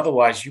horizon.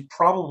 Otherwise, you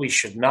probably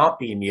should not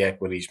be in the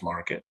equities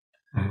market.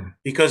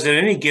 Because at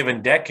any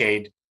given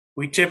decade,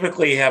 we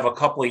typically have a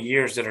couple of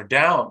years that are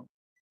down.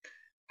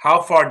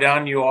 How far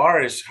down you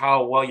are is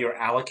how well you're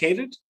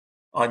allocated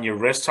on your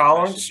risk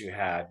tolerance you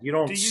had. You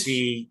don't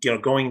see,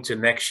 going to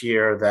next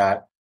year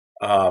that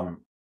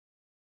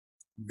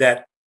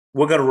that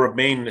we're going to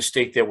remain in the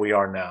state that we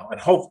are now. And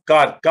hope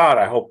God,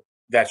 I hope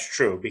that's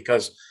true,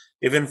 because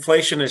if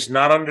inflation is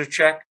not under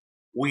check,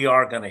 we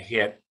are going to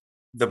hit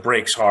the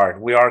brakes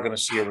hard. We are going to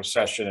see a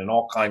recession and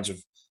all kinds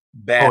of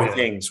bad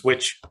things,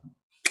 which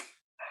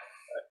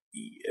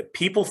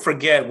people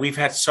forget. We've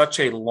had such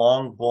a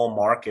long bull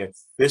market.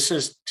 This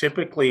is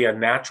typically a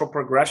natural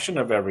progression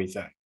of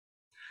everything.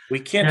 We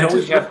can't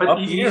always have up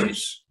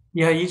years.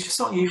 You just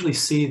don't usually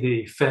see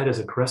the Fed as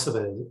aggressive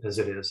as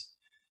it is.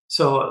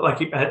 So,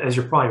 like, as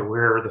you're probably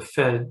aware,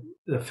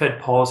 the Fed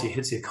policy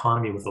hits the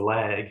economy with a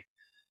lag,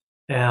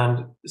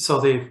 and so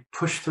they've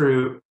pushed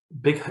through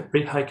big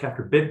rate hike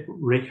after big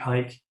rate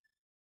hike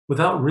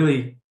without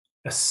really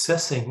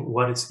assessing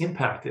what its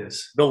impact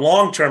is. The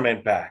long-term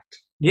impact.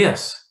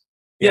 Yes.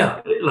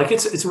 Yeah. Like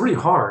it's really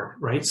hard,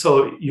 right?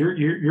 So you're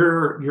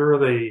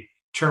the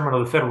chairman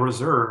of the Federal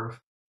Reserve,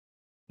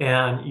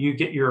 and you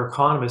get your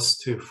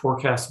economists to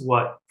forecast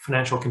what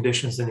financial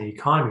conditions in the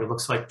economy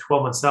looks like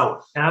 12 months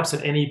out,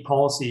 absent any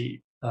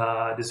policy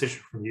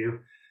decision from you.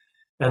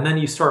 And then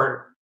you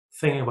start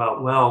thinking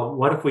about, well,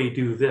 what if we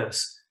do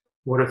this?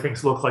 What do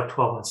things look like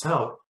 12 months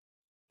out?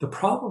 The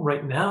problem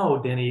right now,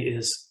 Denny,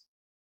 is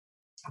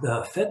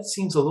the Fed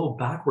seems a little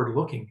backward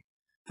looking.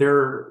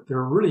 They're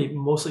really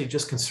mostly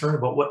just concerned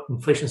about what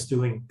inflation is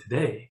doing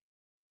today,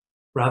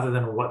 rather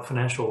than what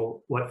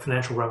financial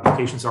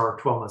ramifications are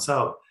 12 months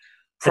out.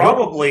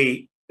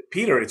 Probably,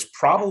 Peter, it's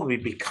probably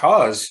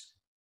because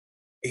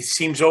it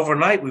seems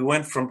overnight we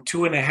went from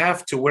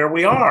 2.5 to where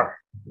we are.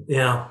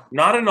 Yeah.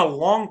 Not in a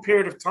long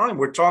period of time.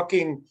 We're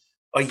talking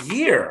a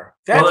year.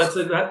 That's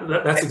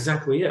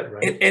exactly it,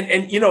 right?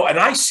 And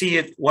I see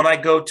it when I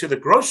go to the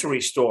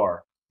grocery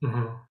store.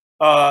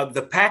 Mm-hmm.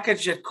 The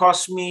package that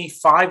cost me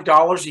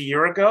 $5 a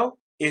year ago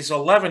is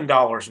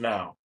 $11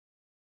 now.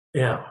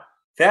 Yeah.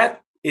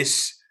 That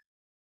is,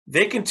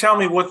 they can tell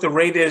me what the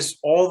rate is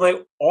all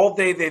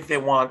day that they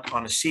want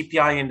on a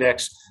CPI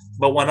index.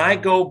 But when I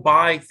go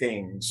buy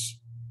things,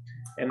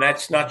 and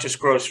that's not just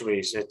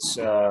groceries, it's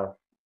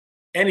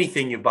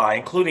anything you buy,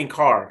 including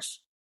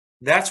cars,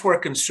 that's where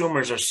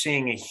consumers are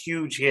seeing a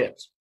huge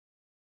hit.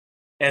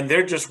 And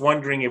they're just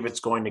wondering if it's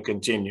going to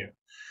continue.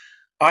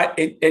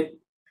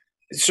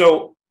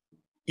 So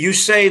you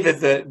say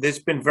that there's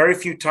been very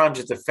few times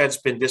that the Fed's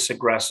been this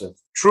aggressive.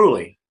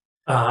 Truly.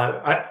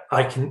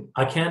 I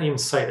can't even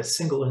cite a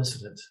single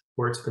incident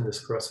where it's been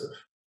this aggressive.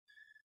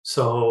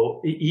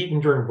 So even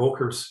during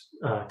Volcker's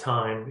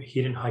time,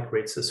 he didn't hike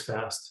rates this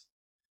fast.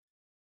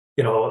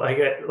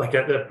 Like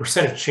the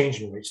percentage change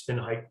in rates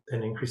didn't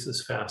increase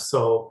this fast.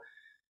 So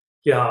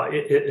yeah,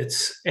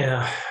 it's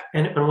and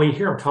when you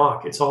hear him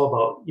talk, it's all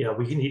about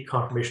we need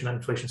confirmation that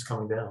inflation is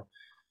coming down.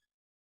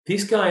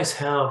 These guys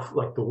have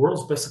like the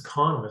world's best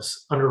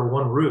economists under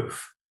one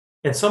roof.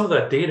 And some of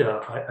that data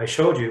I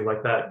showed you,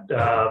 like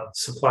that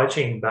supply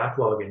chain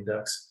backlog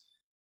index,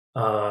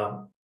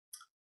 that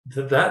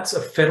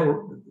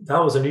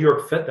was a New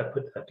York Fed that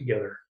put that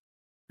together.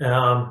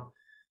 A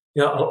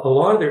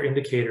lot of their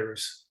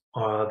indicators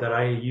that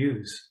I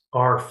use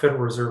are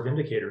Federal Reserve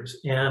indicators,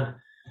 and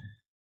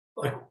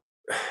like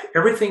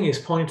everything is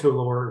pointing to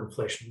lower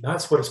inflation.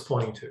 That's what it's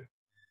pointing to.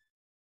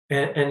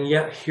 And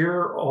yet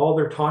here, all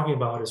they're talking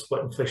about is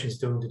what inflation is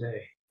doing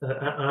today.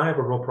 I have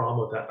a real problem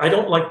with that. I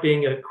don't like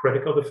being a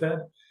critic of the Fed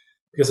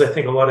because I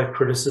think a lot of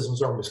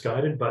criticisms are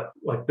misguided. But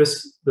like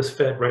this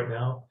Fed right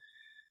now,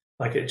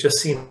 like it just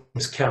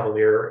seems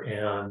cavalier.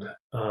 And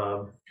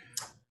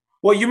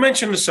well, you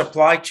mentioned the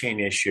supply chain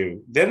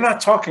issue. They're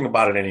not talking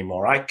about it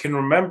anymore. I can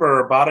remember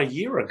about a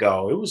year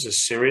ago, it was a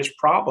serious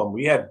problem.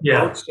 We had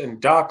boats and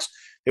docks.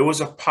 It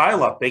was a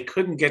pileup. They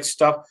couldn't get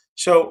stuff.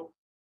 So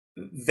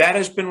that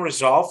has been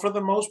resolved for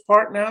the most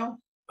part now?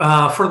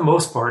 For the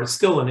most part, it's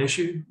still an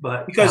issue,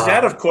 but because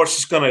that, of course,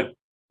 is going to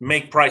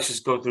make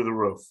prices go through the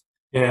roof.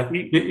 Yeah.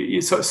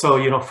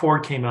 So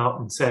Ford came out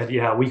and said,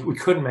 we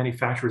couldn't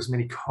manufacture as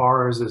many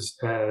cars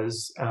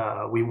as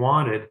we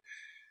wanted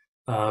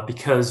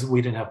because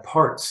we didn't have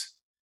parts.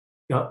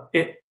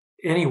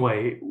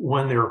 Anyway,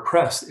 when they were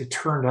pressed, it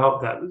turned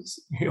out that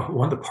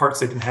one of the parts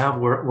they didn't have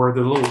were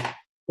the little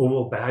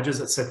oval badges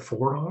that said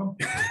Ford on them.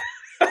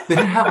 They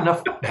didn't have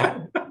enough,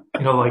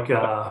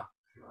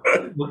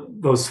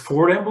 those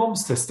Ford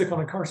emblems to stick on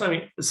the cars. I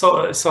mean,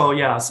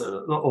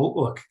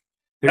 look,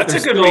 That's a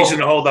good reason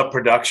to hold up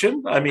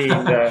production. I mean,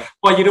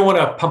 well, you don't want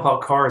to pump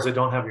out cars that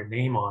don't have your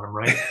name on them,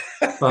 right?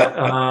 But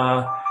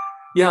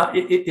yeah,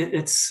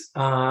 it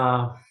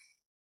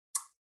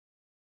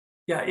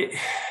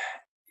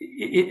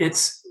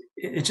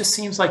just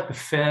seems like the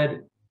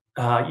Fed.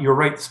 You're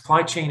right. The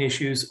supply chain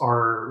issues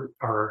are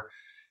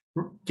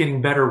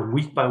getting better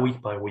week by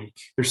week by week.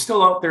 They're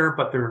still out there,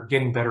 but they're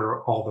getting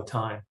better all the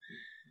time.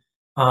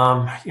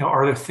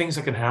 Are there things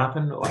that can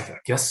happen? Like, I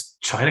guess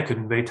China could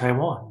invade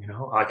Taiwan.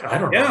 Like, I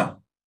don't know.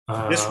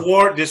 This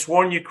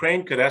war in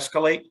Ukraine could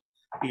escalate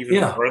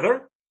even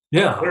further.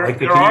 Yeah, like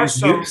there are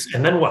some,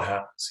 and then what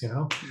happens?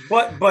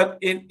 But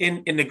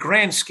in the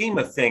grand scheme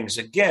of things,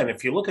 again,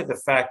 if you look at the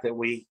fact that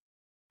we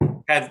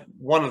had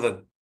one of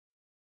the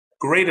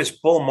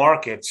greatest bull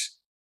markets,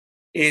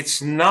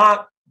 it's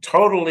not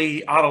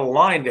totally out of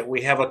line that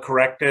we have a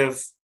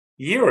corrective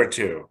year or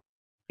two,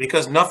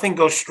 because nothing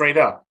goes straight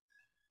up.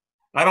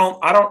 I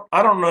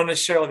don't know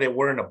necessarily that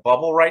we're in a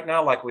bubble right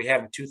now like we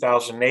had in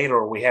 2008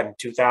 or we had in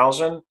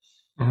 2000.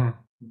 Mm-hmm.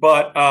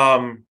 But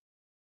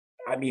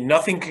I mean,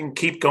 nothing can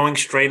keep going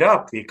straight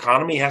up. The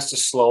economy has to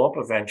slow up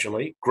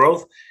eventually.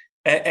 Growth,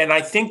 and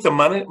I think the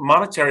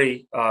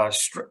monetary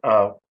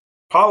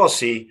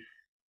policy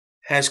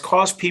has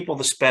caused people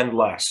to spend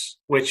less,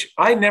 which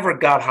I never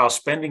got how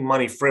spending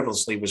money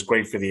frivolously was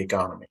great for the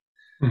economy.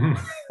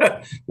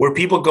 Mm-hmm. Where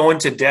people go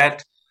into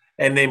debt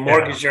and they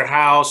mortgage their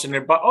house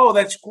and oh,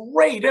 that's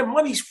great, and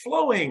money's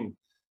flowing.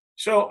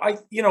 So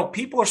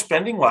people are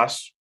spending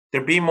less.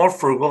 They're being more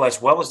frugal, as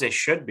well as they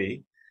should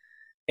be.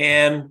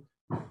 And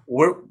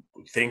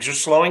things are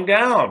slowing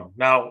down.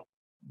 Now,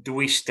 do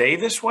we stay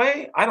this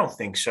way? I don't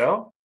think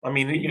so. I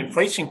mean,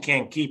 inflation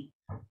can't keep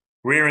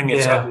rearing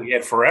its ugly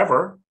head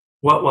forever.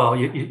 Well,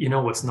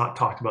 what's not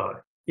talked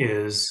about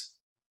is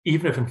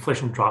even if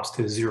inflation drops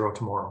to zero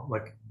tomorrow,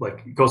 like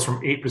it goes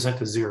from 8%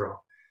 to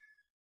zero,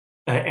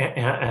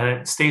 and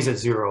it stays at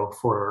zero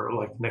for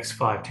like the next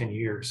 5-10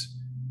 years,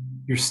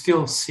 you're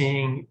still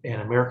seeing an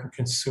American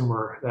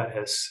consumer that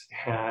has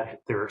had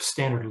their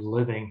standard of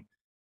living,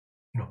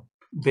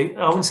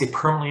 I wouldn't say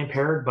permanently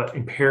impaired, but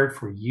impaired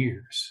for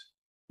years.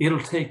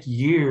 It'll take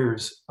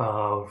years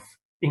of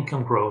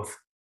income growth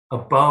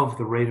above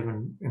the rate of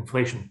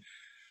inflation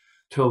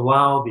to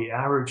allow the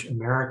average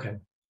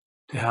American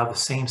to have the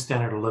same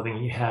standard of living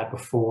he had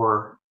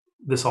before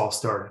this all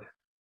started.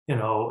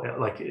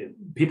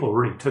 People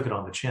really took it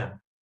on the chin.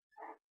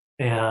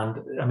 And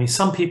I mean,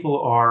 some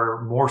people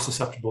are more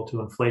susceptible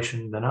to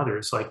inflation than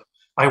others. Like,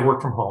 I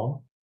work from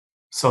home,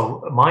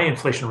 so my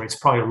inflation rate's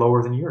probably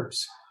lower than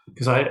yours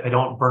because I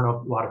don't burn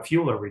up a lot of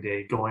fuel every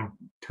day going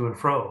to and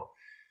fro.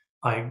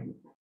 I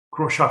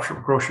shop for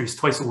groceries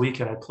twice a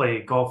week and I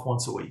play golf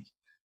once a week.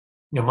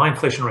 My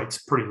inflation rate's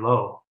pretty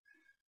low.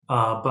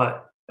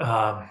 But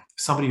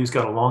somebody who's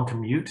got a long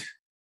commute,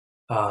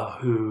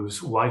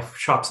 whose wife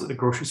shops at the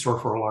grocery store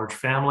for a large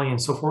family and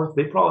so forth,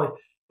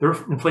 their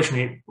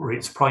inflation rate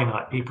is probably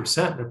not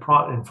 8%.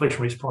 Their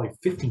inflation rate is probably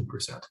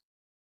 15%.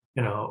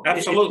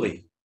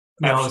 Absolutely.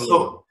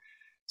 Absolutely.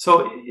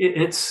 So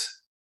it's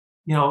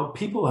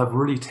people have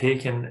really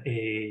taken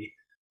a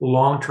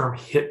long-term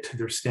hit to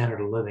their standard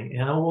of living,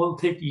 and it will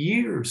take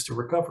years to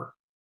recover.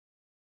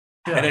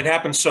 Yeah. And it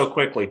happened so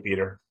quickly,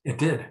 Peter. It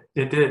did,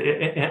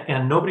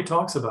 and nobody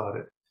talks about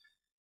it.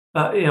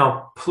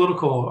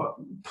 Political,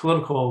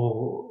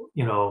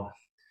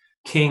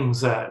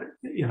 kings that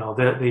they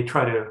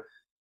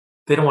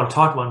don't want to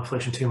talk about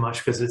inflation too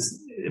much because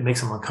it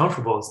makes them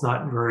uncomfortable. It's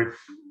not very,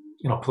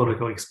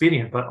 politically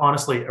expedient. But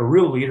honestly, a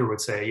real leader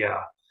would say,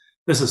 "Yeah,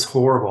 this is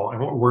horrible, and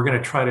we're going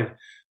to try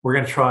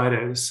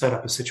to set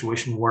up a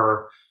situation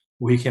where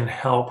we can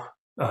help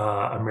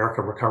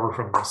America recover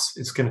from this.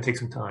 It's going to take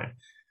some time."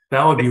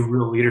 That would be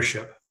real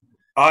leadership.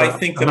 I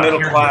think the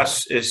middle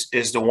class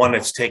is the one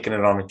that's taking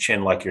it on the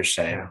chin, like you're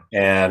saying,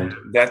 and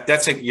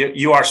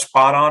you are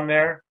spot on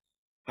there.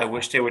 I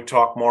wish they would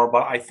talk more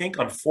about. I think,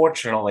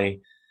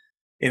 unfortunately,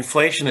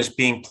 inflation is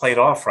being played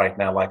off right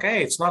now. Like,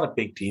 hey, it's not a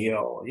big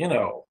deal,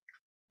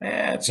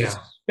 it's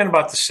been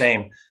about the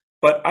same.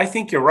 But I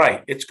think you're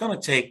right. It's going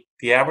to take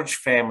the average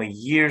family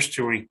years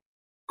to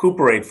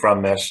recuperate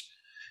from this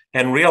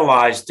and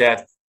realize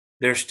that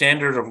their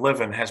standard of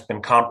living has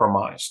been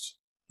compromised.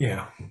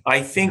 Yeah.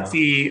 I think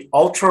the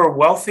ultra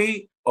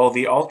wealthy or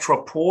the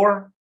ultra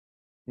poor,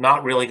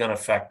 not really going to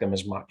affect them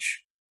as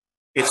much.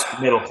 It's the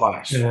middle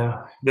class.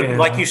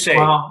 Like you say,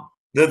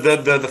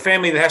 the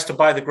family that has to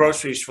buy the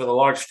groceries for the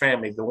large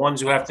family, the ones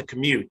who have to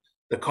commute,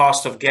 the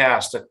cost of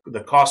gas,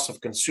 the cost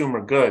of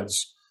consumer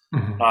goods.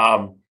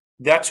 Mm-hmm.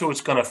 That's who it's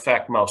going to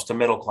affect most, the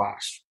middle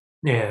class.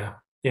 Yeah.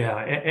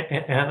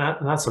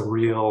 And that's a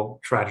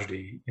real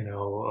tragedy,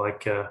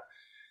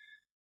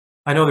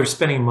 I know they're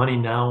spending money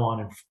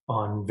now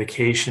on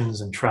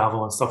vacations and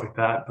travel and stuff like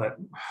that, but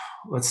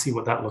let's see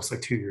what that looks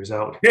like 2 years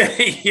out.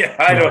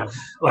 I don't.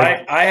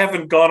 I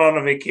haven't gone on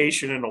a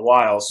vacation in a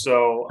while,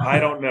 so I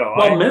don't know.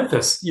 Well,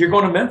 Memphis, you're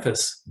going to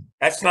Memphis.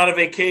 That's not a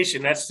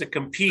vacation. That's to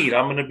compete.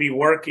 I'm going to be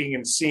working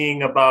and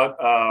seeing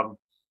about,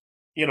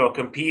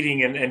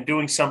 competing and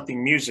doing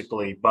something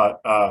musically.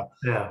 But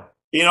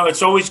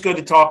It's always good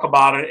to talk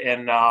about it,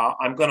 and I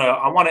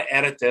want to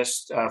edit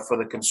this for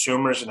the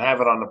consumers and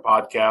have it on the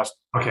podcast.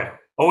 Okay.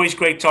 Always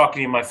great talking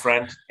to you, my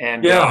friend.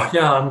 And Yeah.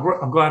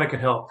 I'm glad I could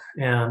help.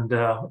 And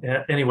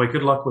anyway,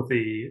 good luck with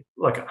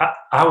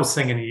I was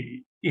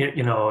thinking,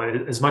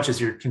 as much as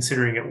you're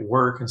considering it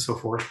work and so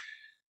forth,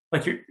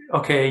 like you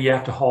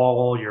have to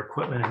haul your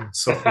equipment and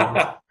so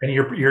forth, and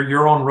you're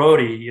your own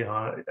roadie.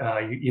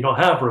 You don't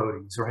have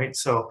roadies, right?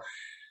 So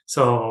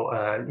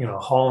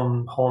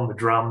hauling the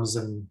drums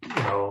and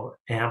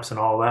amps and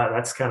all that,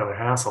 that's kind of a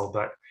hassle.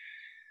 But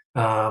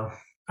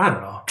I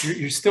don't know.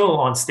 You're still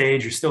on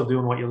stage. You're still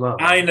doing what you love.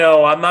 I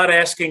know I'm not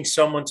asking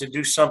someone to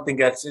do something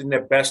that's in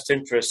their best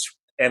interest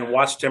and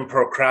watch them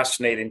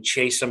procrastinate and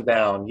chase them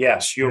down.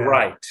 Yes, you're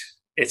right.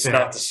 It's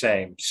not the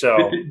same.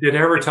 So did I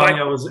ever tell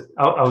you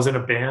I was in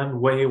a band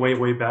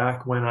way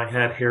back when I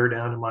had hair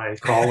down to my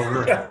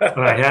collar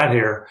when I had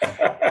hair,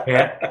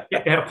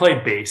 and I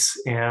played bass,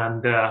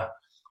 and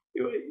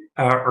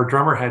our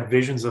drummer had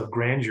visions of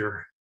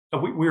grandeur.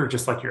 We were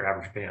just like your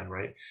average band,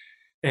 right?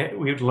 And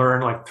we'd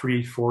learn like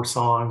 3-4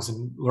 songs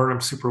and learn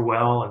them super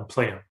well and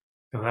play them.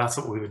 And that's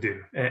what we would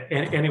do.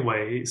 And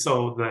anyway,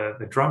 so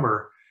the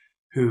drummer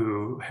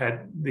who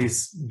had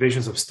these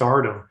visions of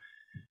stardom,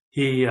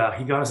 he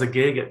got us a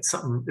gig at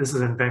something. This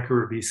is in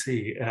Vancouver,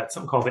 BC, at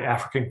something called the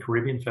African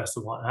Caribbean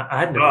Festival.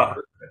 I'd never heard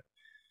of it.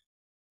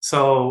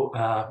 So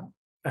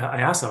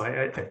I asked him.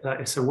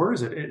 I said, "Where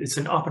is it?" It's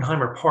in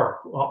Oppenheimer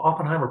Park. Well,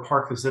 Oppenheimer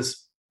Park is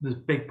this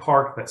big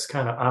park that's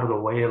kind of out of the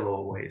way a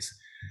little ways,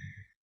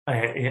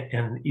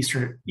 in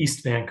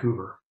East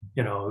Vancouver.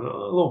 A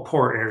little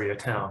poor area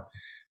town.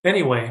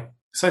 Anyway,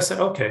 so I said,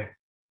 "Okay."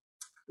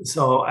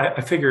 So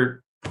I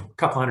figured a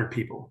couple hundred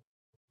people.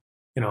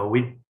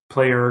 We'd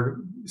play our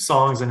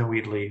songs and then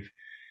we'd leave.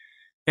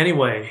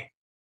 Anyway,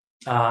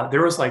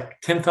 there was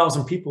like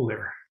 10,000 people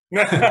there.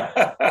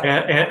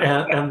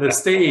 and the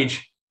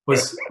stage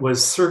was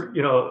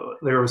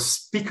there was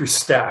speaker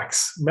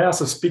stacks,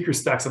 massive speaker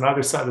stacks on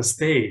either side of the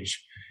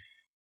stage,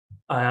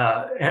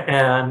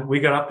 and we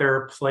got up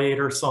there, played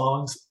our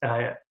songs.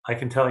 I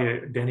can tell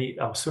you, Denny,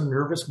 I was so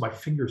nervous my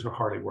fingers were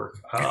hardly work.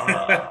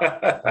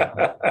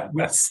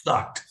 We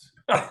sucked.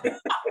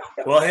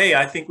 Well, hey,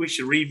 I think we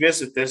should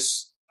revisit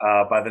this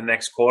by the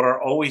next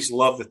quarter. Always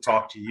love to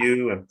talk to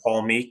you and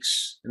Paul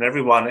Meeks and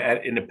everyone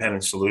at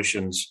Independent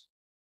Solutions.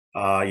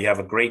 You have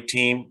a great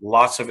team,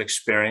 lots of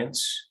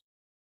experience.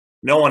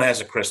 No one has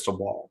a crystal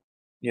ball.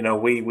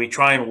 We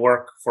try and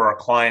work for our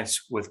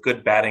clients with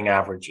good batting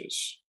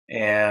averages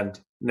and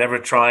never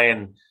try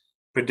and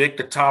predict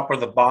the top or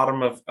the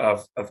bottom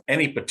of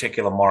any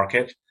particular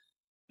market.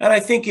 And I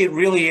think it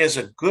really is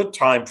a good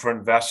time for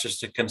investors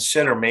to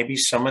consider maybe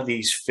some of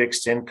these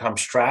fixed income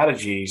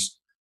strategies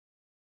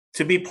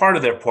to be part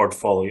of their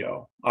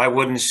portfolio. I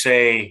wouldn't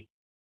say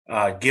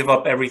give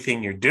up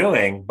everything you're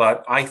doing,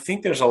 but I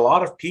think there's a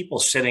lot of people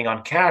sitting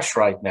on cash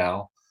right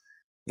now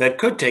that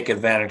could take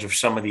advantage of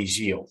some of these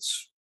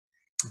yields.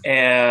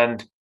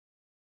 And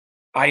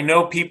I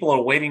know people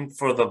are waiting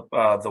for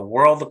the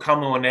world to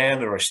come to an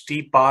end or a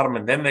steep bottom,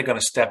 and then they're going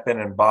to step in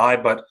and buy.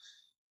 But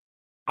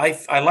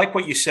I like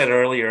what you said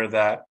earlier,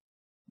 that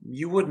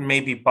you wouldn't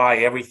maybe buy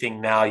everything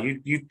now.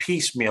 You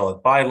piecemeal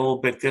it, buy a little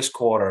bit this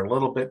quarter, a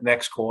little bit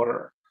next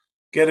quarter,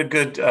 get a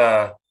good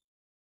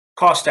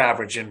cost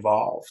average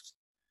involved.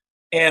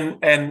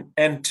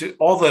 And to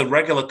all the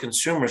regular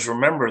consumers,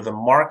 remember the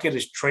market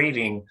is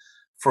trading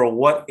for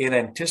what it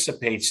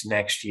anticipates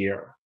next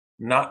year,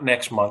 not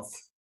next month.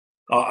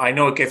 I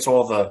know it gets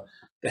all the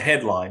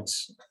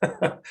headlines,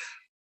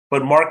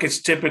 but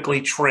markets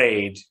typically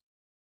trade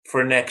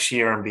for next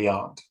year and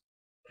beyond.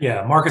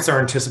 Yeah, markets are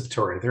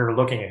anticipatory. They're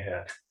looking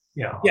ahead.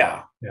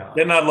 Yeah.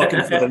 They're not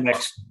looking for the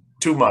next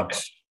 2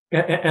 months.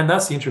 And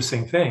that's the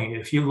interesting thing.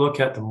 If you look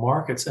at the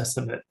market's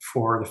estimate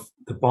for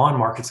the bond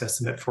market's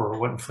estimate for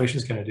what inflation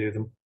is going to do,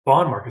 the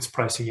bond market's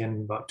pricing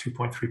in about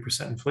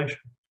 2.3% inflation.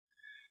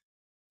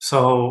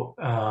 So,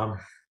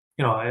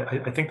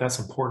 I think that's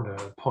important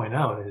to point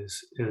out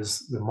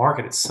is the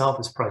market itself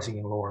is pricing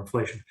in lower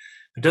inflation.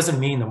 It doesn't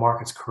mean the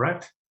market's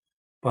correct,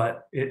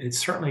 but it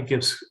certainly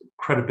gives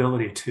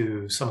credibility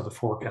to some of the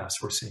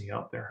forecasts we're seeing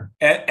out there.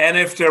 And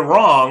if they're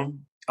wrong,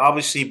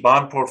 obviously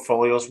bond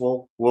portfolios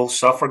will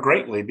suffer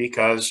greatly,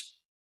 because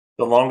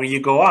the longer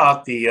you go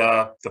out,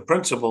 the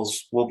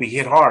principals will be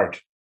hit hard.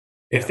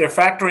 If they're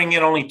factoring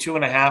in only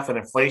 2.5% and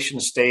inflation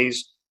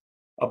stays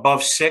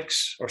above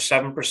 6 or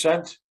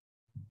 7%,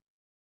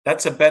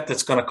 that's a bet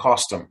that's going to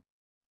cost them.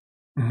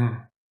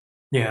 Mm-hmm.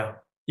 Yeah,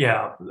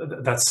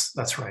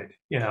 that's right.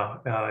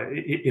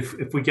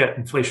 If we get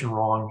inflation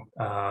wrong,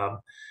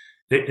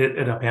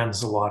 it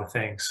upends a lot of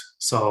things.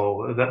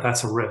 So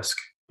that's a risk.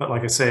 But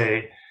like I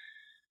say,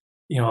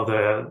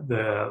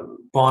 the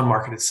bond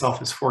market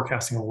itself is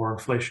forecasting a lower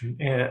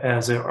inflation,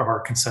 as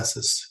are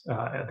consensus,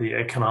 the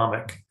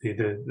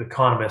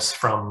economists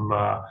from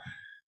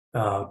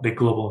big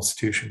global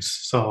institutions.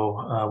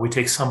 So we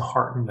take some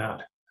heart in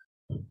that.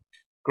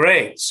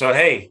 Great. So,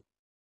 hey,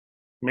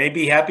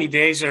 maybe happy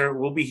days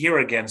we'll be here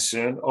again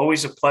soon.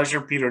 Always a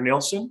pleasure, Peter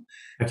Nielsen.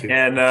 Thank you.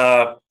 And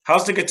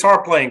how's the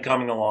guitar playing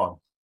coming along?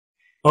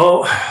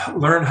 Oh,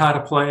 learn how to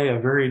play a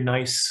very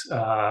nice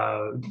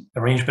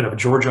arrangement of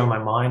Georgia on My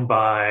Mind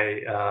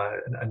by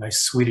a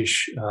nice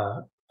Swedish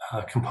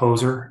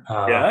composer.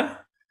 Yeah.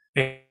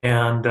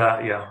 And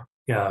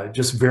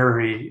just it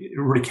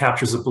really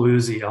captures the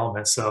bluesy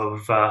elements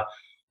of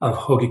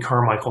Hoagie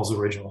Carmichael's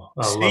original.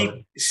 I love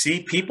it.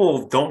 See,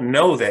 people don't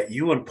know that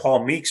you and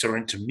Paul Meeks are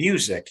into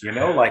music,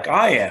 like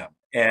I am.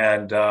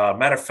 And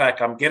matter of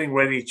fact, I'm getting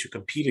ready to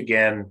compete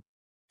again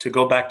to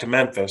go back to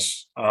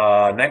Memphis.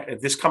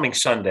 This coming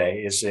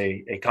Sunday is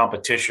a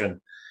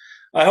competition.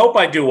 I hope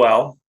I do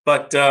well,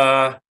 but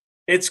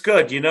it's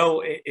good.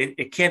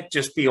 It can't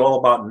just be all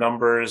about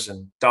numbers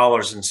and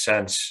dollars and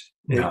cents.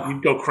 No.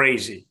 You'd go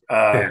crazy.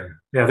 Yeah,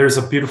 there's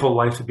a beautiful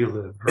life to be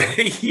lived.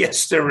 Right?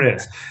 Yes, there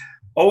is.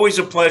 Always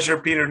a pleasure,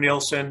 Peter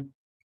Nielsen.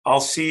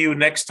 I'll see you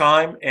next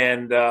time,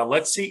 and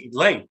let's see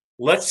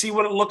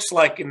what it looks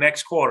like in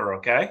next quarter.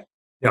 Okay.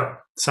 Yeah,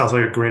 sounds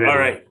like a great idea. All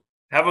right.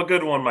 Have a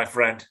good one, my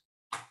friend.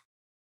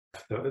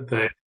 Well,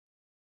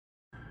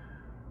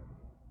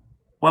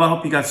 I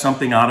hope you got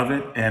something out of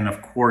it. And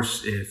of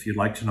course, if you'd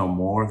like to know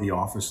more, the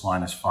office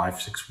line is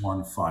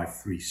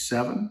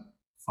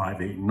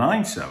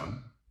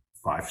 561-537-5897.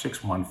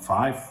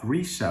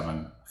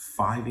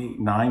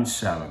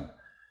 561-537-5897.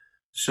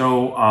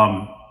 So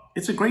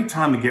it's a great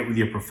time to get with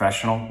your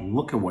professional.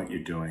 Look at what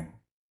you're doing.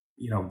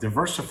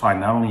 Diversify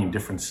not only in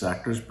different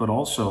sectors, but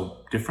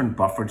also different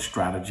buffered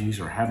strategies,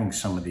 or having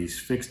some of these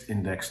fixed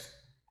indexed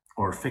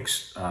or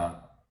fixed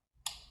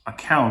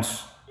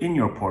accounts in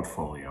your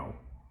portfolio,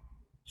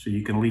 so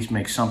you can at least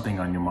make something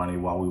on your money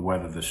while we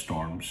weather the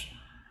storms.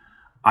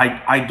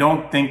 I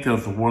don't think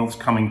that the world's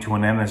coming to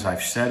an end, as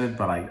I've said it,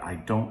 but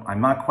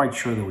I'm not quite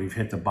sure that we've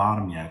hit the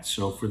bottom yet.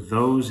 So for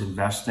those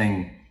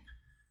investing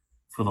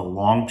for the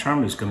long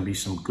term, there's going to be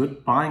some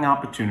good buying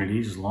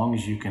opportunities as long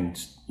as you can,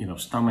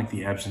 stomach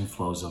the ebbs and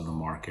flows of the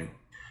market.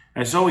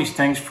 As always,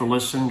 thanks for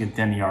listening to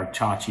Denny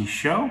Artachi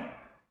Show,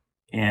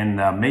 and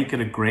make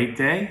it a great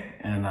day.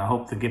 And I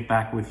hope to get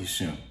back with you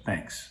soon.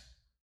 Thanks.